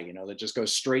Nevada, that just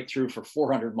goes straight through for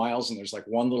 400 miles. And there's like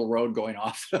one little road going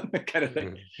off kind of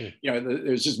thing.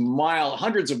 There's just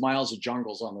hundreds of miles of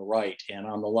jungles on the right. And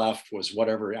on the left was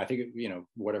whatever, I think,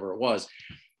 whatever it was.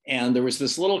 And there was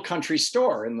this little country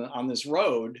store on this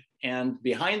road. And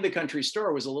behind the country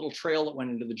store was a little trail that went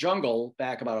into the jungle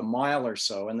back about a mile or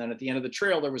so. And then at the end of the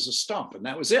trail, there was a stump, and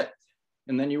that was it.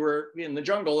 And then you were in the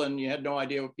jungle and you had no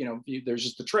idea, there's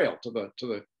just the trail to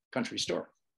the country store.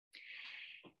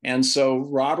 And so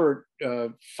Robert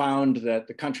found that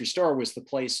the country store was the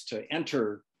place to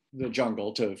enter the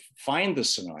jungle to find the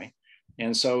Sonoy.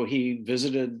 And so he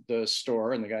visited the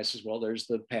store, and the guy says, "Well, there's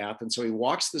the path." And so he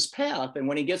walks this path. And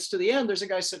when he gets to the end, there's a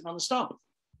guy sitting on the stump,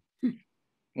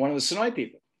 one of the Sonoy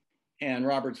people. And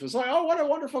Roberts was like, "Oh, what a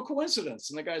wonderful coincidence."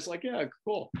 And the guy's like, "Yeah,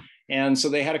 cool." And so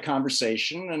they had a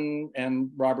conversation, and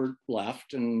Robert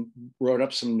left and wrote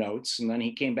up some notes. And then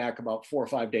he came back about 4 or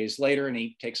 5 days later, and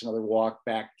he takes another walk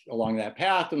back along that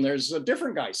path. And there's a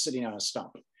different guy sitting on a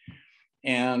stump.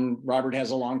 And Robert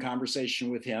has a long conversation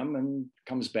with him and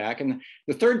comes back. And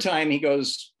the third time he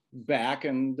goes back,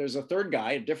 and there's a third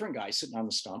guy, a different guy sitting on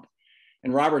the stump.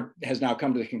 And Robert has now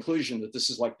come to the conclusion that this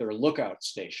is like their lookout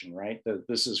station, right? That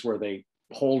this is where they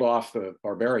hold off the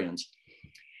barbarians.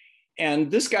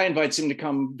 And this guy invites him to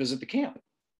come visit the camp.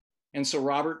 And so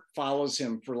Robert follows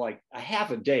him for like a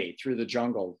half a day through the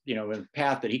jungle, in a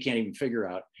path that he can't even figure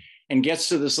out, and gets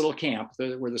to this little camp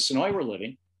where the Sonoy were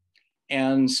living,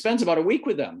 and spends about a week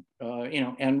with them.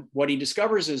 And what he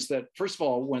discovers is that, first of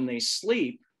all, when they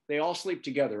sleep, they all sleep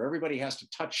together. Everybody has to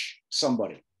touch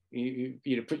somebody.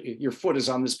 You put your foot is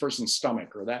on this person's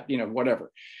stomach, or that,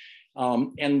 whatever.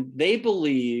 And they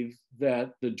believe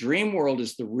that the dream world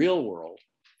is the real world,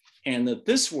 and that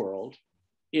this world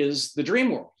is the dream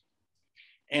world.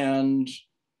 And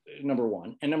number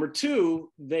one. And number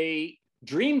two, they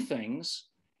dream things.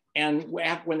 And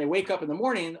when they wake up in the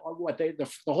morning, the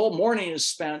whole morning is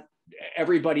spent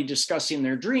everybody discussing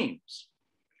their dreams.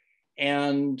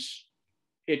 And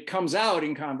it comes out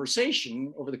in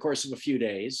conversation over the course of a few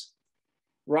days.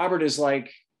 Robert is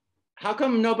like, how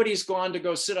come nobody's gone to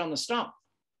go sit on the stump?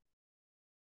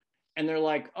 And they're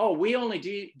like, oh, we only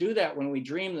do that when we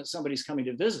dream that somebody's coming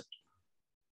to visit.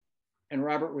 And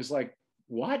Robert was like,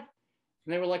 what?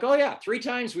 And they were like, oh yeah, 3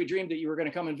 times we dreamed that you were going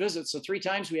to come and visit. So 3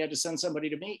 times we had to send somebody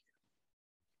to meet.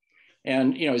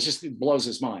 And, it blows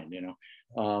his mind,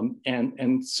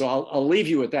 and so I'll leave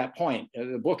you at that point.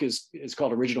 The book is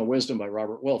called Original Wisdom by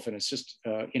Robert Wolfe. And it's just,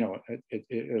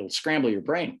 it'll scramble your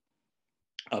brain,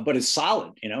 but it's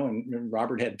solid, and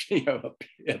Robert had,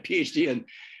 a PhD and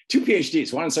 2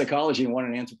 PhDs, one in psychology and one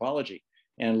in anthropology.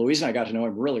 And Louise and I got to know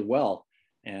him really well.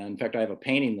 And in fact, I have a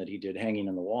painting that he did hanging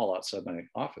on the wall outside my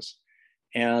office.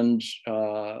 And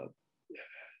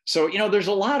so, there's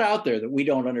a lot out there that we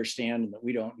don't understand and that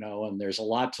we don't know. And there's a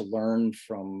lot to learn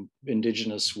from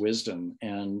indigenous wisdom.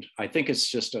 And I think it's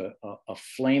just a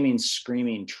flaming,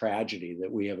 screaming tragedy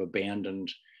that we have abandoned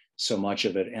so much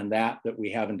of it. And that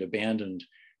we haven't abandoned,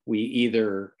 we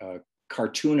either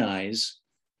cartoonize,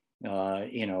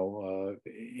 into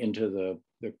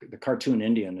the cartoon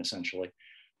Indian, essentially,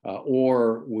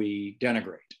 or we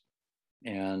denigrate.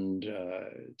 And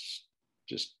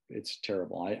it's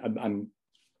terrible.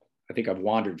 I think I've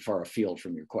wandered far afield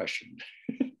from your question.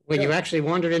 Well, you actually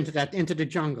wandered into the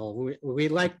jungle. We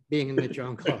like being in the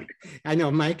jungle. I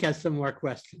know Mike has some more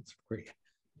questions for you.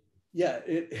 Yeah,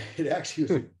 it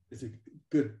actually is a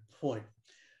good point.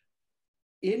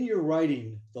 In your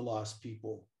writing, The Lost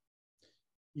People,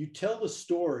 you tell the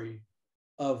story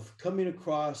of coming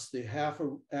across the half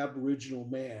Aboriginal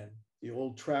man, the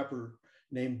old trapper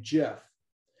named Jeff.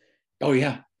 Oh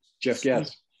yeah, Jeff,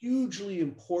 yes. Hugely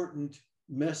important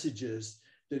messages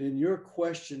that in your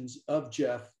questions of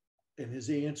Jeff and his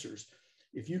answers,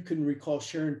 if you can recall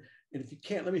sharing, and if you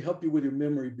can't, let me help you with your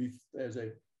memory as I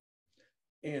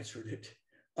answered it.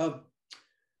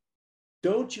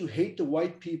 Don't you hate the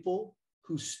white people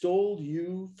who stole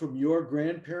you from your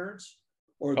grandparents?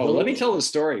 Or let me tell the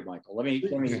story, Michael. Let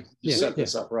me set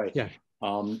this up right. Yeah.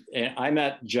 And I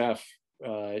met Jeff.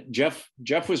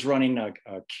 Jeff was running a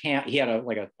camp. He had a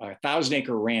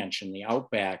 1,000-acre ranch in the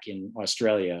outback in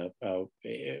Australia,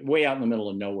 way out in the middle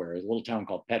of nowhere, a little town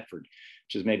called Petford,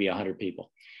 which is maybe 100 people.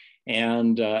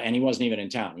 And he wasn't even in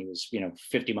town. He was,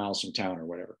 50 miles from town or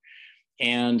whatever.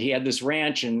 And he had this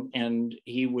ranch, and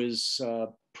he was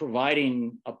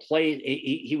providing a place.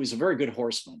 He was a very good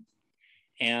horseman,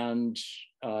 and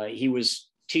he was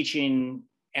teaching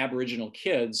Aboriginal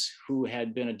kids who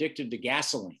had been addicted to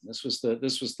gasoline. This was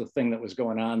the thing that was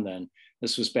going on then.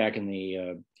 This was back in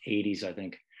the 80s, I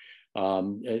think.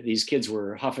 These kids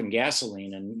were huffing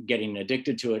gasoline and getting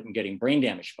addicted to it and getting brain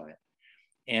damaged by it.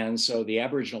 And so the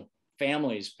Aboriginal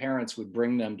parents would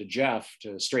bring them to Jeff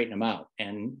to straighten them out,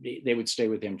 and they would stay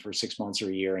with him for 6 months or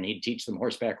a year, and he'd teach them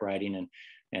horseback riding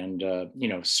and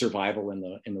survival in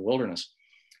the wilderness.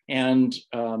 And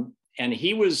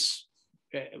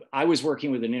I was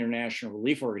working with an international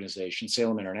relief organization,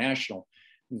 Salem International,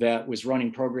 that was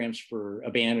running programs for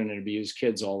abandoned and abused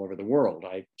kids all over the world.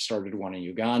 I started one in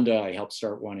Uganda. I helped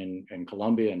start one in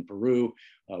Colombia and Peru.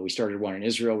 We started one in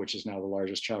Israel, which is now the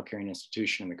largest child caring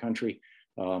institution in the country.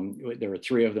 There were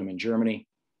 3 of them in Germany.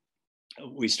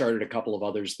 We started a couple of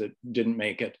others that didn't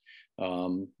make it.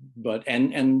 But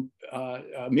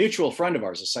a mutual friend of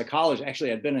ours, a psychologist,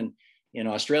 actually I'd been in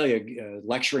Australia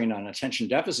lecturing on attention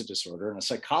deficit disorder, and a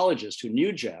psychologist who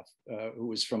knew Jeff, who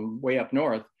was from way up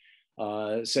north,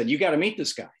 said, you got to meet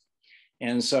this guy.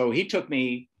 And so he took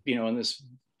me, in this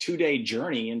 2-day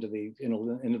journey into the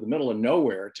middle of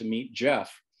nowhere to meet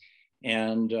Jeff.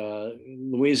 And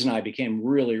Louise and I became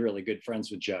really, really good friends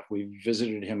with Jeff. We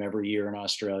visited him every year in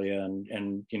Australia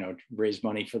and raised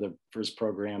money for his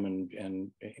program, and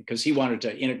because he wanted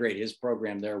to integrate his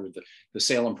program there with the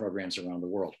Salem programs around the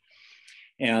world.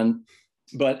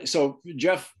 But so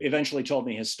Jeff eventually told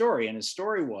me his story, and his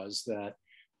story was that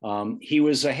he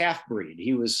was a half-breed.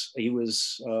 His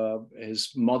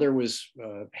mother was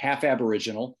half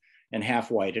Aboriginal and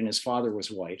half white, and his father was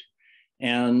white.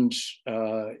 And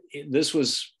this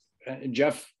was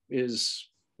this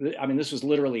was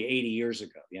literally 80 years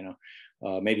ago,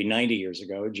 maybe 90 years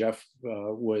ago. Jeff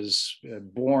was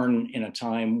born in a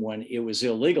time when it was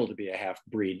illegal to be a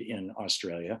half-breed in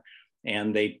Australia.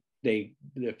 And when the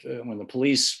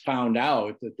police found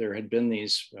out that there had been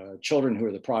these children who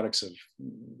were the products of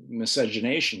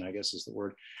miscegenation, I guess is the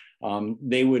word,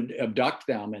 they would abduct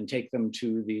them and take them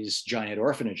to these giant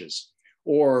orphanages,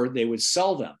 or they would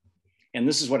sell them. And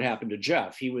this is what happened to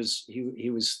Jeff. He was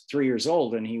 3 years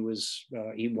old, and he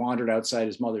wandered outside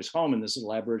his mother's home in this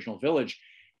little Aboriginal village,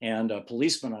 and a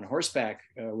policeman on horseback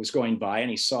was going by, and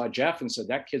he saw Jeff and said,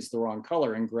 "That kid's the wrong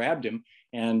color," and grabbed him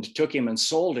and took him and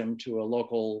sold him to a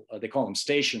local, they call them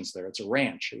stations there. It's a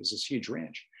ranch. It was this huge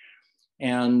ranch.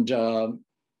 And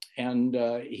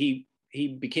he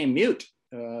became mute.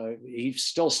 He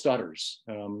still stutters,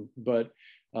 but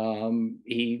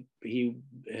the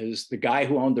guy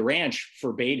who owned the ranch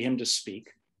forbade him to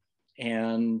speak,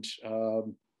 and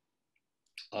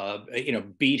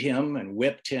beat him and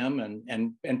whipped him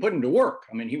and put him to work.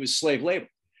 I mean, he was slave labor.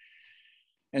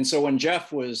 And so when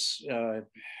Jeff was,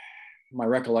 my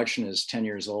recollection is 10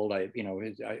 years old.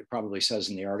 It probably says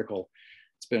in the article,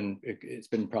 it's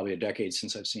been probably a decade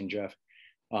since I've seen Jeff.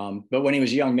 But when he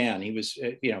was a young man, he was,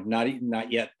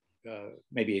 not yet,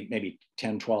 maybe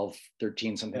 10, 12,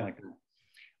 13, something like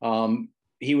that.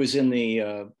 He was in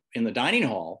the dining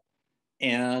hall,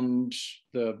 and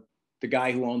the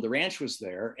guy who owned the ranch was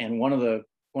there, and one of the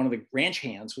ranch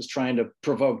hands was trying to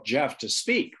provoke Jeff to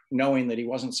speak, knowing that he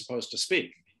wasn't supposed to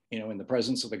speak, in the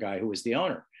presence of the guy who was the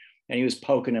owner. And he was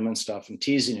poking him and stuff and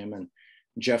teasing him, and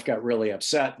Jeff got really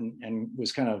upset and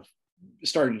was kind of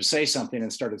started to say something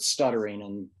and started stuttering,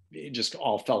 and it just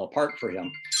all fell apart for him.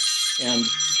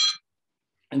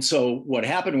 And so what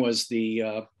happened was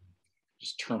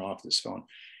just turn off this phone.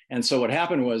 And so what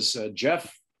happened was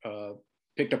Jeff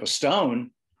picked up a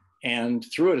stone and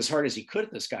threw it as hard as he could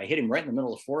at this guy, hit him right in the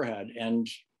middle of the forehead, and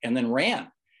then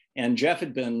ran. And Jeff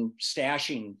had been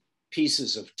stashing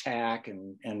pieces of tack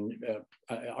and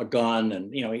a gun,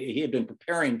 and he had been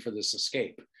preparing for this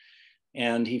escape.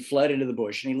 And he fled into the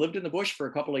bush, and he lived in the bush for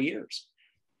a couple of years,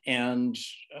 and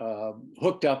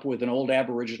hooked up with an old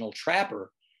Aboriginal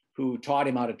trapper who taught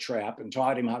him how to trap and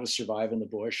taught him how to survive in the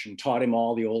bush, and taught him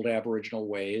all the old Aboriginal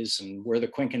ways and where the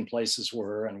Quincan places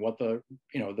were and what the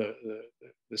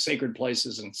sacred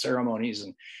places and ceremonies.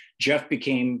 And Jeff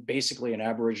became basically an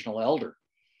Aboriginal elder,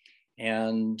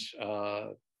 and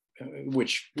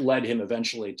which led him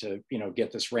eventually to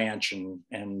get this ranch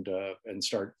and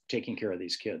start taking care of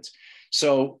these kids.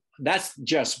 So that's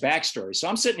Jeff's backstory. So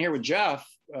I'm sitting here with Jeff,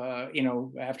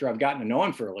 after I've gotten to know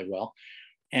him fairly well,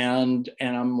 and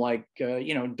I'm like,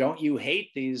 don't you hate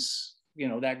these,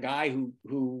 that guy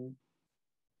who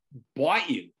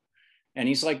bought you? And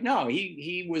he's like, no,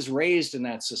 he was raised in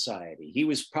that society. He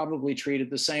was probably treated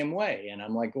the same way. And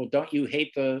I'm like, well, don't you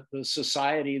hate the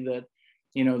society that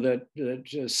that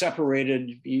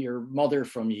separated your mother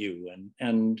from you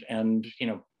and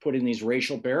put in these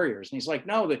racial barriers? And he's like,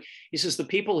 no, he says the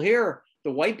people here,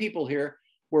 the white people here,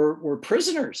 were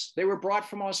prisoners. They were brought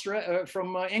from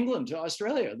England to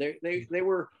Australia. They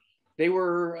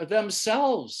were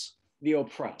themselves the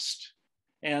oppressed,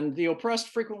 and the oppressed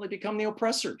frequently become the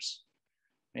oppressors.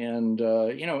 And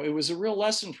it was a real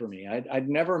lesson for me. I'd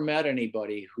never met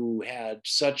anybody who had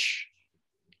such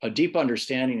a deep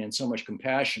understanding and so much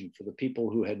compassion for the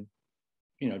people who had,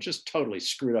 just totally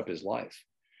screwed up his life.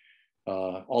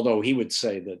 Although he would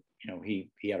say that, he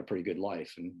had a pretty good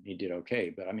life and he did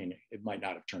okay, but I mean, it might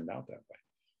not have turned out that way.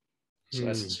 So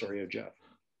that's the story of Jeff.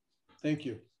 Thank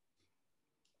you.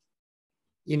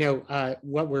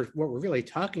 What we're really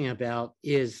talking about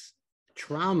is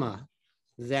trauma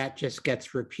that just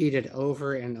gets repeated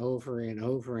over and over and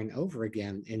over and over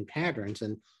again in patterns.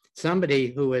 And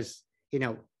somebody who is,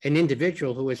 an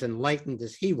individual who is enlightened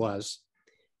as he was,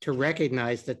 to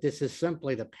recognize that this is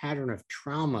simply the pattern of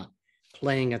trauma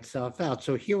playing itself out.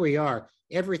 So here we are,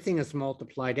 everything is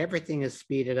multiplied, everything is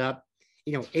speeded up,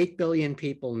 8 billion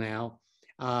people now.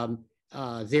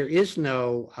 There is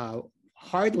no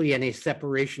hardly any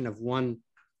separation of one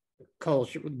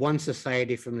culture, one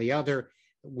society from the other.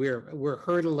 We're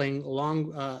hurtling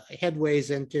long headways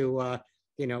into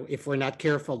if we're not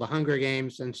careful, the Hunger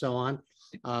Games and so on.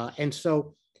 And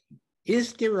so,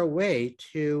 is there a way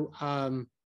to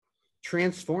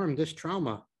transform this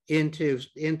trauma into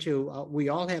we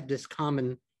all have this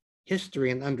common history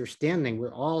and understanding?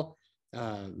 We're all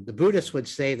the Buddhists would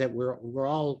say that we're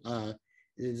all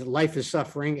life is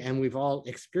suffering, and we've all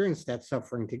experienced that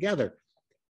suffering together.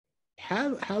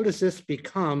 How does this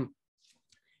become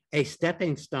a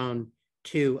stepping stone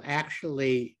to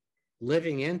actually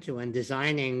living into and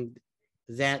designing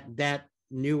that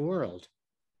new world?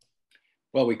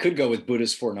 Well, we could go with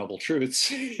Buddhist Four Noble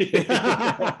Truths.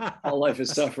 All life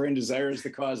is suffering. Desire is the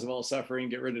cause of all suffering.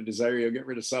 Get rid of desire, you'll get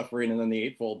rid of suffering. And then the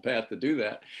Eightfold Path to do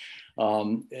that.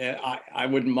 I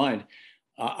wouldn't mind.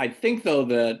 I think, though,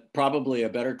 that probably a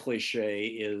better cliche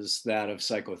is that of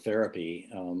psychotherapy.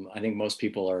 I think most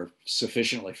people are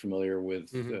sufficiently familiar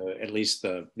with at least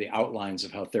the outlines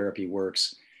of how therapy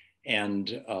works,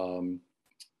 and not.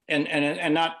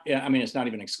 I mean, it's not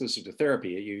even exclusive to therapy.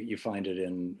 You find it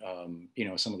in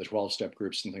some of the 12-step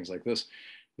groups and things like this.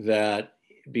 That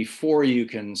before you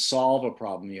can solve a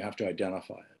problem, you have to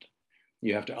identify it.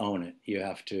 You have to own it. You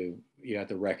have to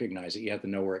recognize it. You have to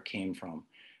know where it came from.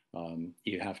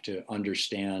 You have to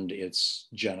understand its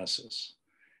genesis.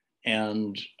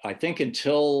 And I think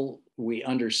until we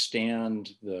understand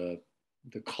the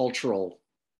cultural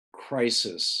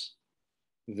crisis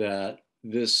that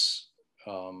this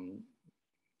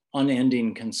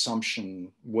unending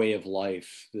consumption way of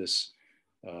life, this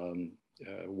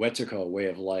Wetiko way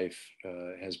of life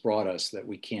has brought us, that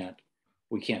we can't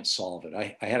solve it.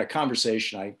 I had a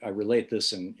conversation, I relate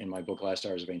this in my book, Last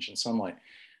Hours of Ancient Sunlight,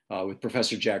 with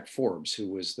Professor Jack Forbes, who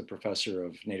was the professor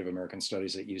of Native American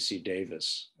Studies at UC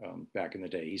Davis back in the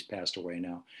day. He's passed away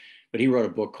now. But he wrote a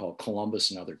book called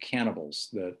Columbus and Other Cannibals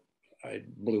that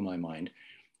blew my mind.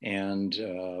 And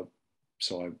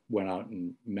so I went out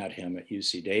and met him at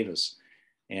UC Davis.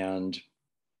 And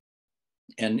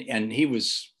he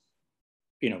was,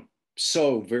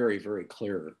 so very, very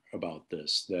clear about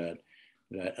this, that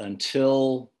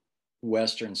until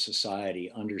Western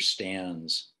society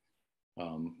understands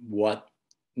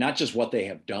not just what they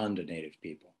have done to Native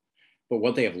people, but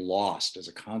what they have lost as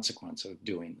a consequence of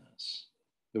doing this,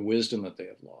 the wisdom that they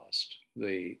have lost,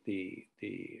 the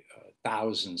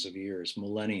thousands of years,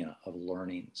 millennia of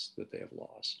learnings that they have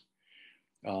lost.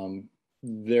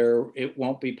 It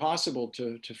won't be possible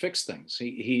to fix things.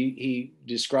 He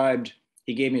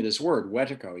gave me this word,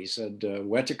 Wetiko. He said,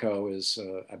 Wetiko is,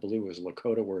 I believe it was a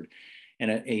Lakota word.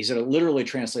 And he said, it literally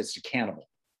translates to cannibal.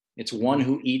 It's one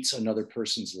who eats another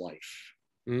person's life,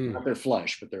 not their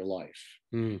flesh, but their life.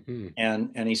 Mm-hmm.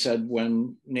 And he said,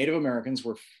 when Native Americans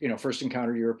were, first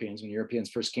encountered Europeans, when Europeans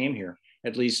first came here,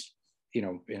 at least,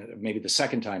 maybe the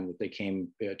second time that they came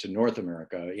to North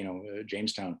America,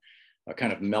 Jamestown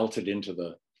kind of melted into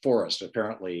the forest.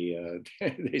 Apparently,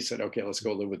 they said, okay, let's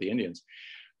go live with the Indians.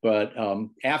 But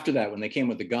after that, when they came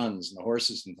with the guns and the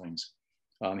horses and things,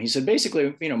 he said,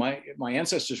 basically, my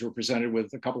ancestors were presented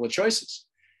with a couple of choices.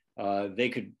 They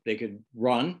could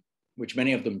run, which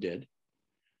many of them did.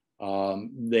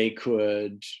 They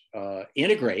could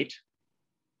integrate,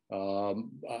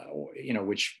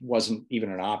 which wasn't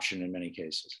even an option in many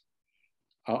cases,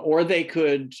 or they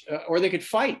could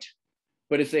fight.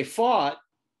 But if they fought,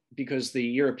 because the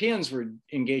Europeans were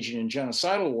engaging in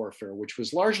genocidal warfare, which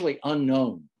was largely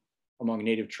unknown among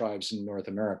Native tribes in North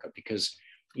America, because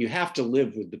you have to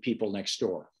live with the people next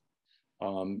door.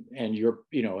 And you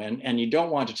don't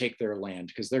want to take their land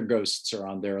because their ghosts are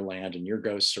on their land and your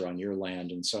ghosts are on your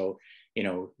land. And so,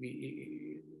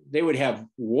 they would have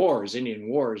wars, Indian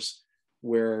wars,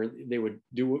 where they would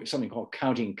do something called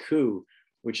counting coup,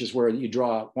 which is where you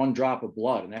draw one drop of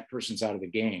blood and that person's out of the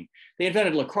game. They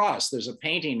invented lacrosse. There's a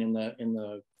painting in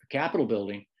the Capitol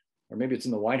building, or maybe it's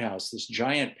in the White House, this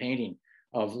giant painting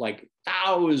of like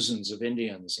thousands of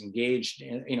Indians engaged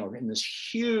in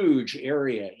this huge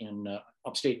area in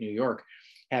upstate New York,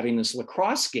 having this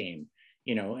lacrosse game,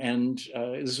 and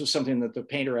this was something that the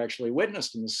painter actually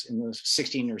witnessed in the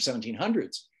 16 or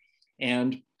 1700s.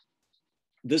 And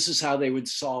this is how they would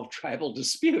solve tribal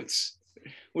disputes,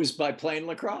 was by playing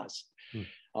lacrosse.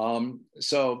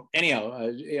 So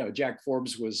anyhow, Jack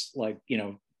Forbes was like,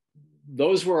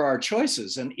 those were our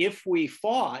choices. And if we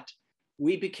fought,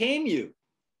 we became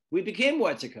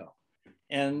Wetiko,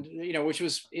 and which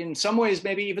was in some ways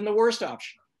maybe even the worst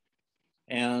option.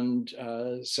 And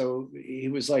so he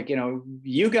was like,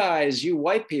 you guys, you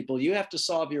white people, you have to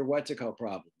solve your Wetiko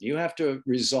problem. You have to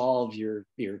resolve your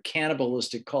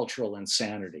cannibalistic cultural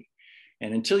insanity.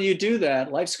 And until you do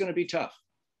that, life's going to be tough.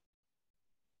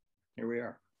 Here we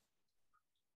are.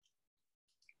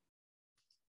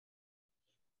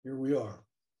 Here we are.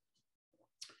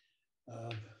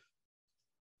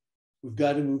 We've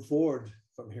got to move forward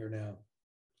from here now.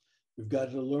 We've got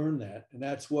to learn that. And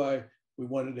that's why we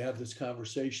wanted to have this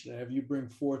conversation and have you bring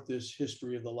forth this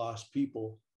history of the lost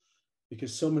people,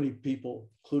 because so many people,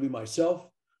 including myself,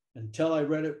 until I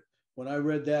read it, when I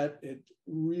read that, it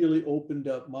really opened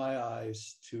up my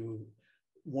eyes to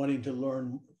wanting to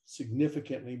learn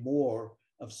significantly more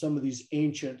of some of these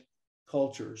ancient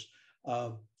cultures.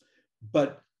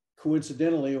 But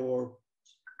coincidentally, or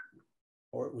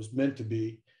it was meant to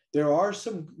be, there are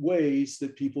some ways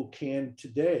that people can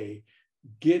today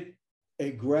get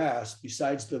a grasp,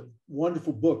 besides the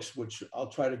wonderful books, which I'll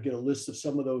try to get a list of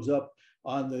some of those up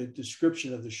on the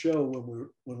description of the show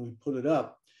when we put it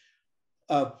up.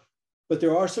 But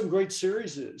there are some great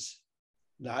series,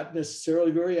 not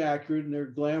necessarily very accurate, and they're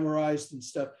glamorized and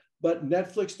stuff. But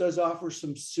Netflix does offer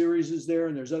some series there,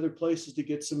 and there's other places to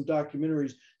get some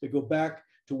documentaries that go back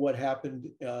to what happened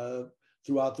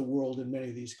throughout the world in many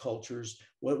of these cultures,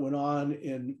 what went on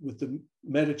with the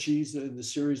Medicis in the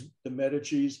series, the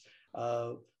Medicis,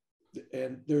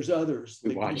 and there's others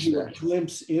that give you a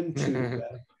glimpse into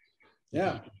that.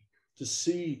 Yeah, to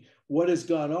see what has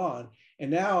gone on.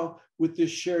 And now with this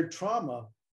shared trauma,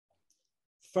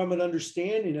 from an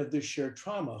understanding of this shared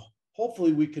trauma,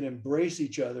 hopefully we can embrace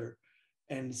each other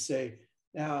and say,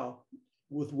 now,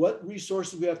 with what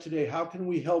resources we have today, how can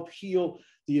we help heal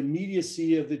the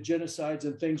immediacy of the genocides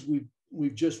and things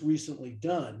we've just recently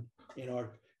done in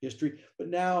our history, but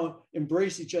now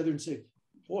embrace each other and say,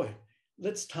 boy,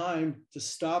 let's time to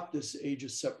stop this age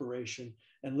of separation,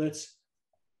 and let's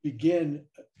begin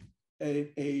an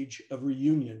age of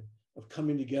reunion, of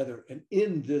coming together, and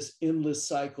in this endless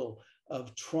cycle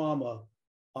of trauma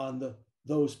on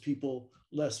those people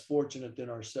less fortunate than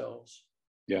ourselves.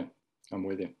 Yeah, I'm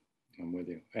with you.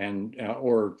 And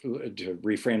or to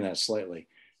reframe that slightly,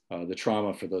 the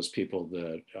trauma for those people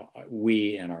that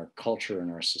we and our culture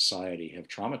and our society have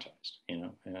traumatized,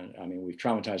 and I mean, we've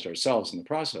traumatized ourselves in the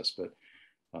process, but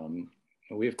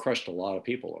we have crushed a lot of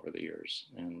people over the years,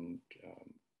 and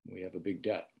we have a big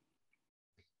debt.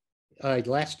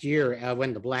 Last year,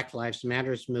 when the Black Lives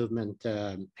Matters movement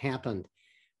happened,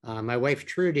 my wife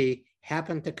Trudy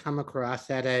happened to come across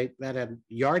at a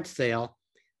yard sale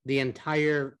the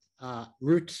entire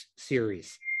Roots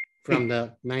series from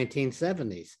the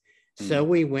 1970s. So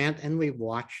we went and we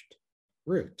watched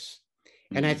Roots.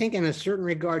 And I think in a certain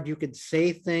regard, you could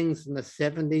say things in the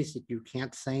 70s that you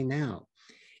can't say now.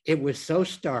 It was so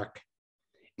stark.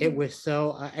 It was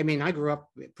so, I mean, I grew up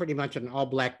pretty much in an all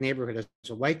Black neighborhood as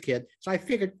a white kid. So I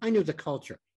figured I knew the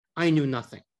culture. I knew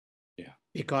nothing. Yeah.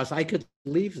 Because I could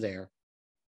leave there.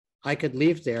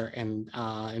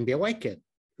 And be a white kid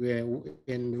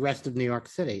in the rest of New York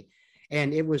City.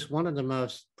 And it was one of the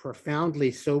most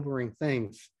profoundly sobering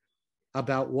things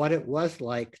about what it was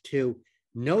like to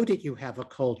know that you have a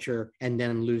culture and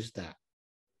then lose that.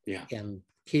 Yeah. And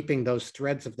keeping those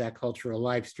threads of that culture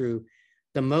alive through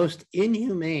the most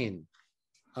inhumane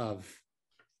of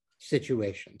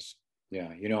situations. Yeah,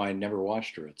 I never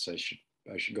watched Roots. I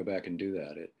should go back and do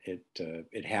that.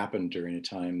 It happened during a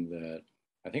time that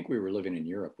I think we were living in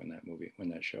Europe when that movie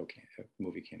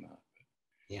came out.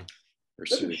 Yeah.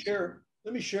 Let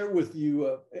me share with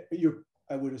you.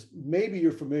 Maybe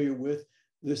you're familiar with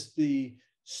this, the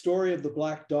story of the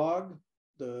black dog,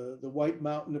 the White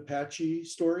Mountain Apache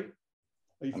story.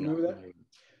 Are you familiar with that?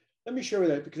 Let me share with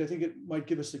that, because I think it might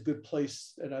give us a good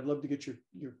place, and I'd love to get your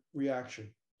reaction.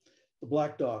 The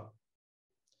black dog.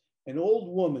 An old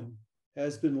woman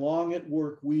has been long at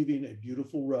work weaving a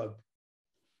beautiful rug.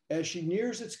 As she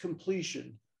nears its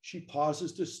completion, she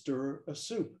pauses to stir a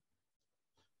soup.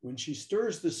 When she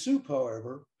stirs the soup,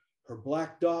 however, her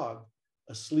black dog,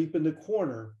 asleep in the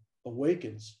corner,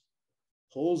 awakens,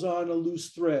 pulls on a loose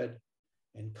thread,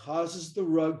 and causes the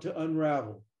rug to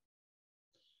unravel.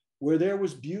 Where there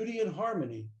was beauty and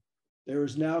harmony, there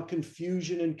is now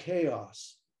confusion and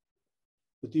chaos.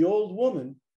 But the old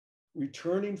woman,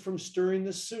 returning from stirring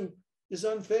the soup, is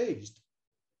unfazed.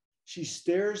 She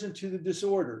stares into the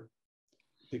disorder,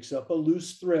 picks up a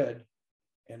loose thread,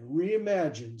 and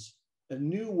reimagines a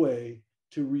new way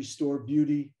to restore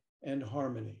beauty and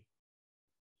harmony.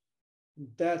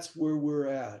 That's where we're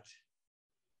at.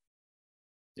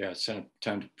 Yeah, it's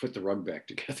time to put the rug back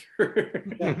together.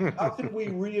 Yeah. How can we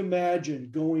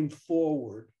reimagine going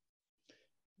forward?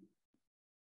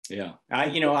 Yeah,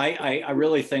 I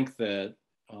really think that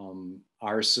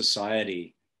our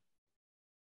society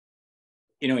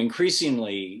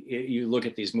increasingly you look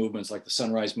at these movements like the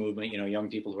Sunrise Movement, young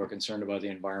people who are concerned about the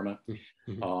environment,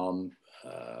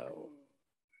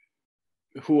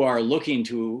 who are looking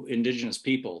to indigenous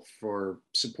people for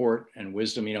support and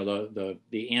wisdom.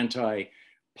 The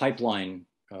anti-pipeline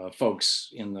folks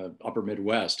in the upper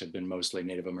Midwest have been mostly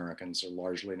Native Americans or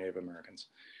largely Native Americans.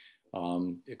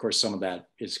 Of course, some of that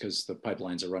is because the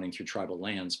pipelines are running through tribal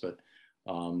lands, but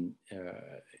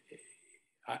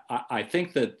I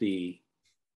think that the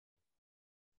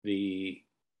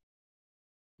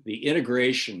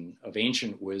integration of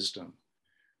ancient wisdom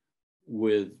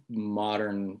with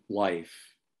modern life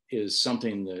is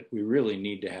something that we really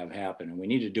need to have happen, and we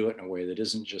need to do it in a way that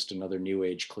isn't just another new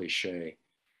age cliche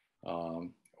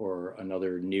or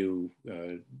another new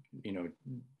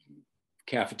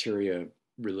cafeteria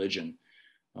religion.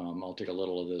 I'll take a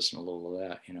little of this and a little of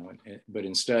that, but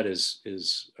instead is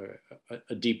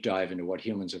a deep dive into what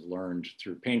humans have learned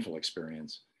through painful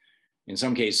experience. In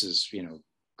some cases,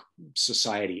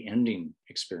 society ending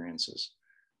experiences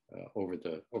over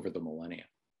the millennia.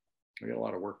 We got a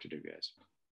lot of work to do, guys.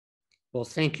 Well,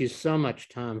 thank you so much,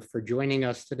 Thom, for joining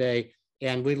us today.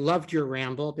 And we loved your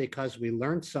ramble because we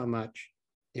learned so much.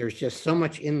 There's just so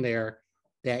much in there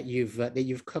that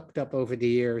you've cooked up over the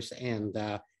years, and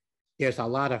there's a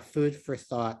lot of food for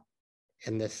thought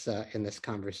in this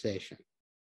conversation.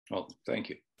 Well, thank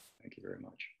you very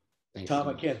much. Thanks, Thom,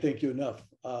 I can't thank you enough.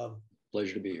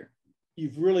 Pleasure to be here.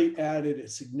 You've really added a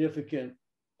significant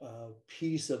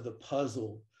piece of the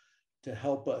puzzle to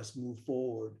help us move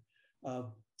forward.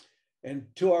 And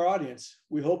to our audience,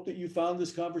 we hope that you found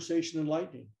this conversation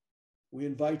enlightening. We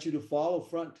invite you to follow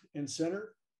Front and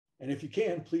Center. And if you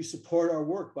can, please support our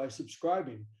work by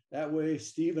subscribing. That way,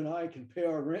 Steve and I can pay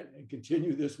our rent and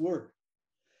continue this work.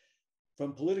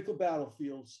 From political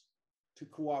battlefields to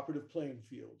cooperative playing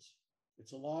fields,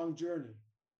 it's a long journey.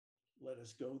 Let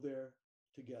us go there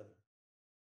together.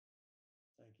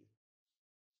 Thank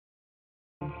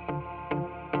you.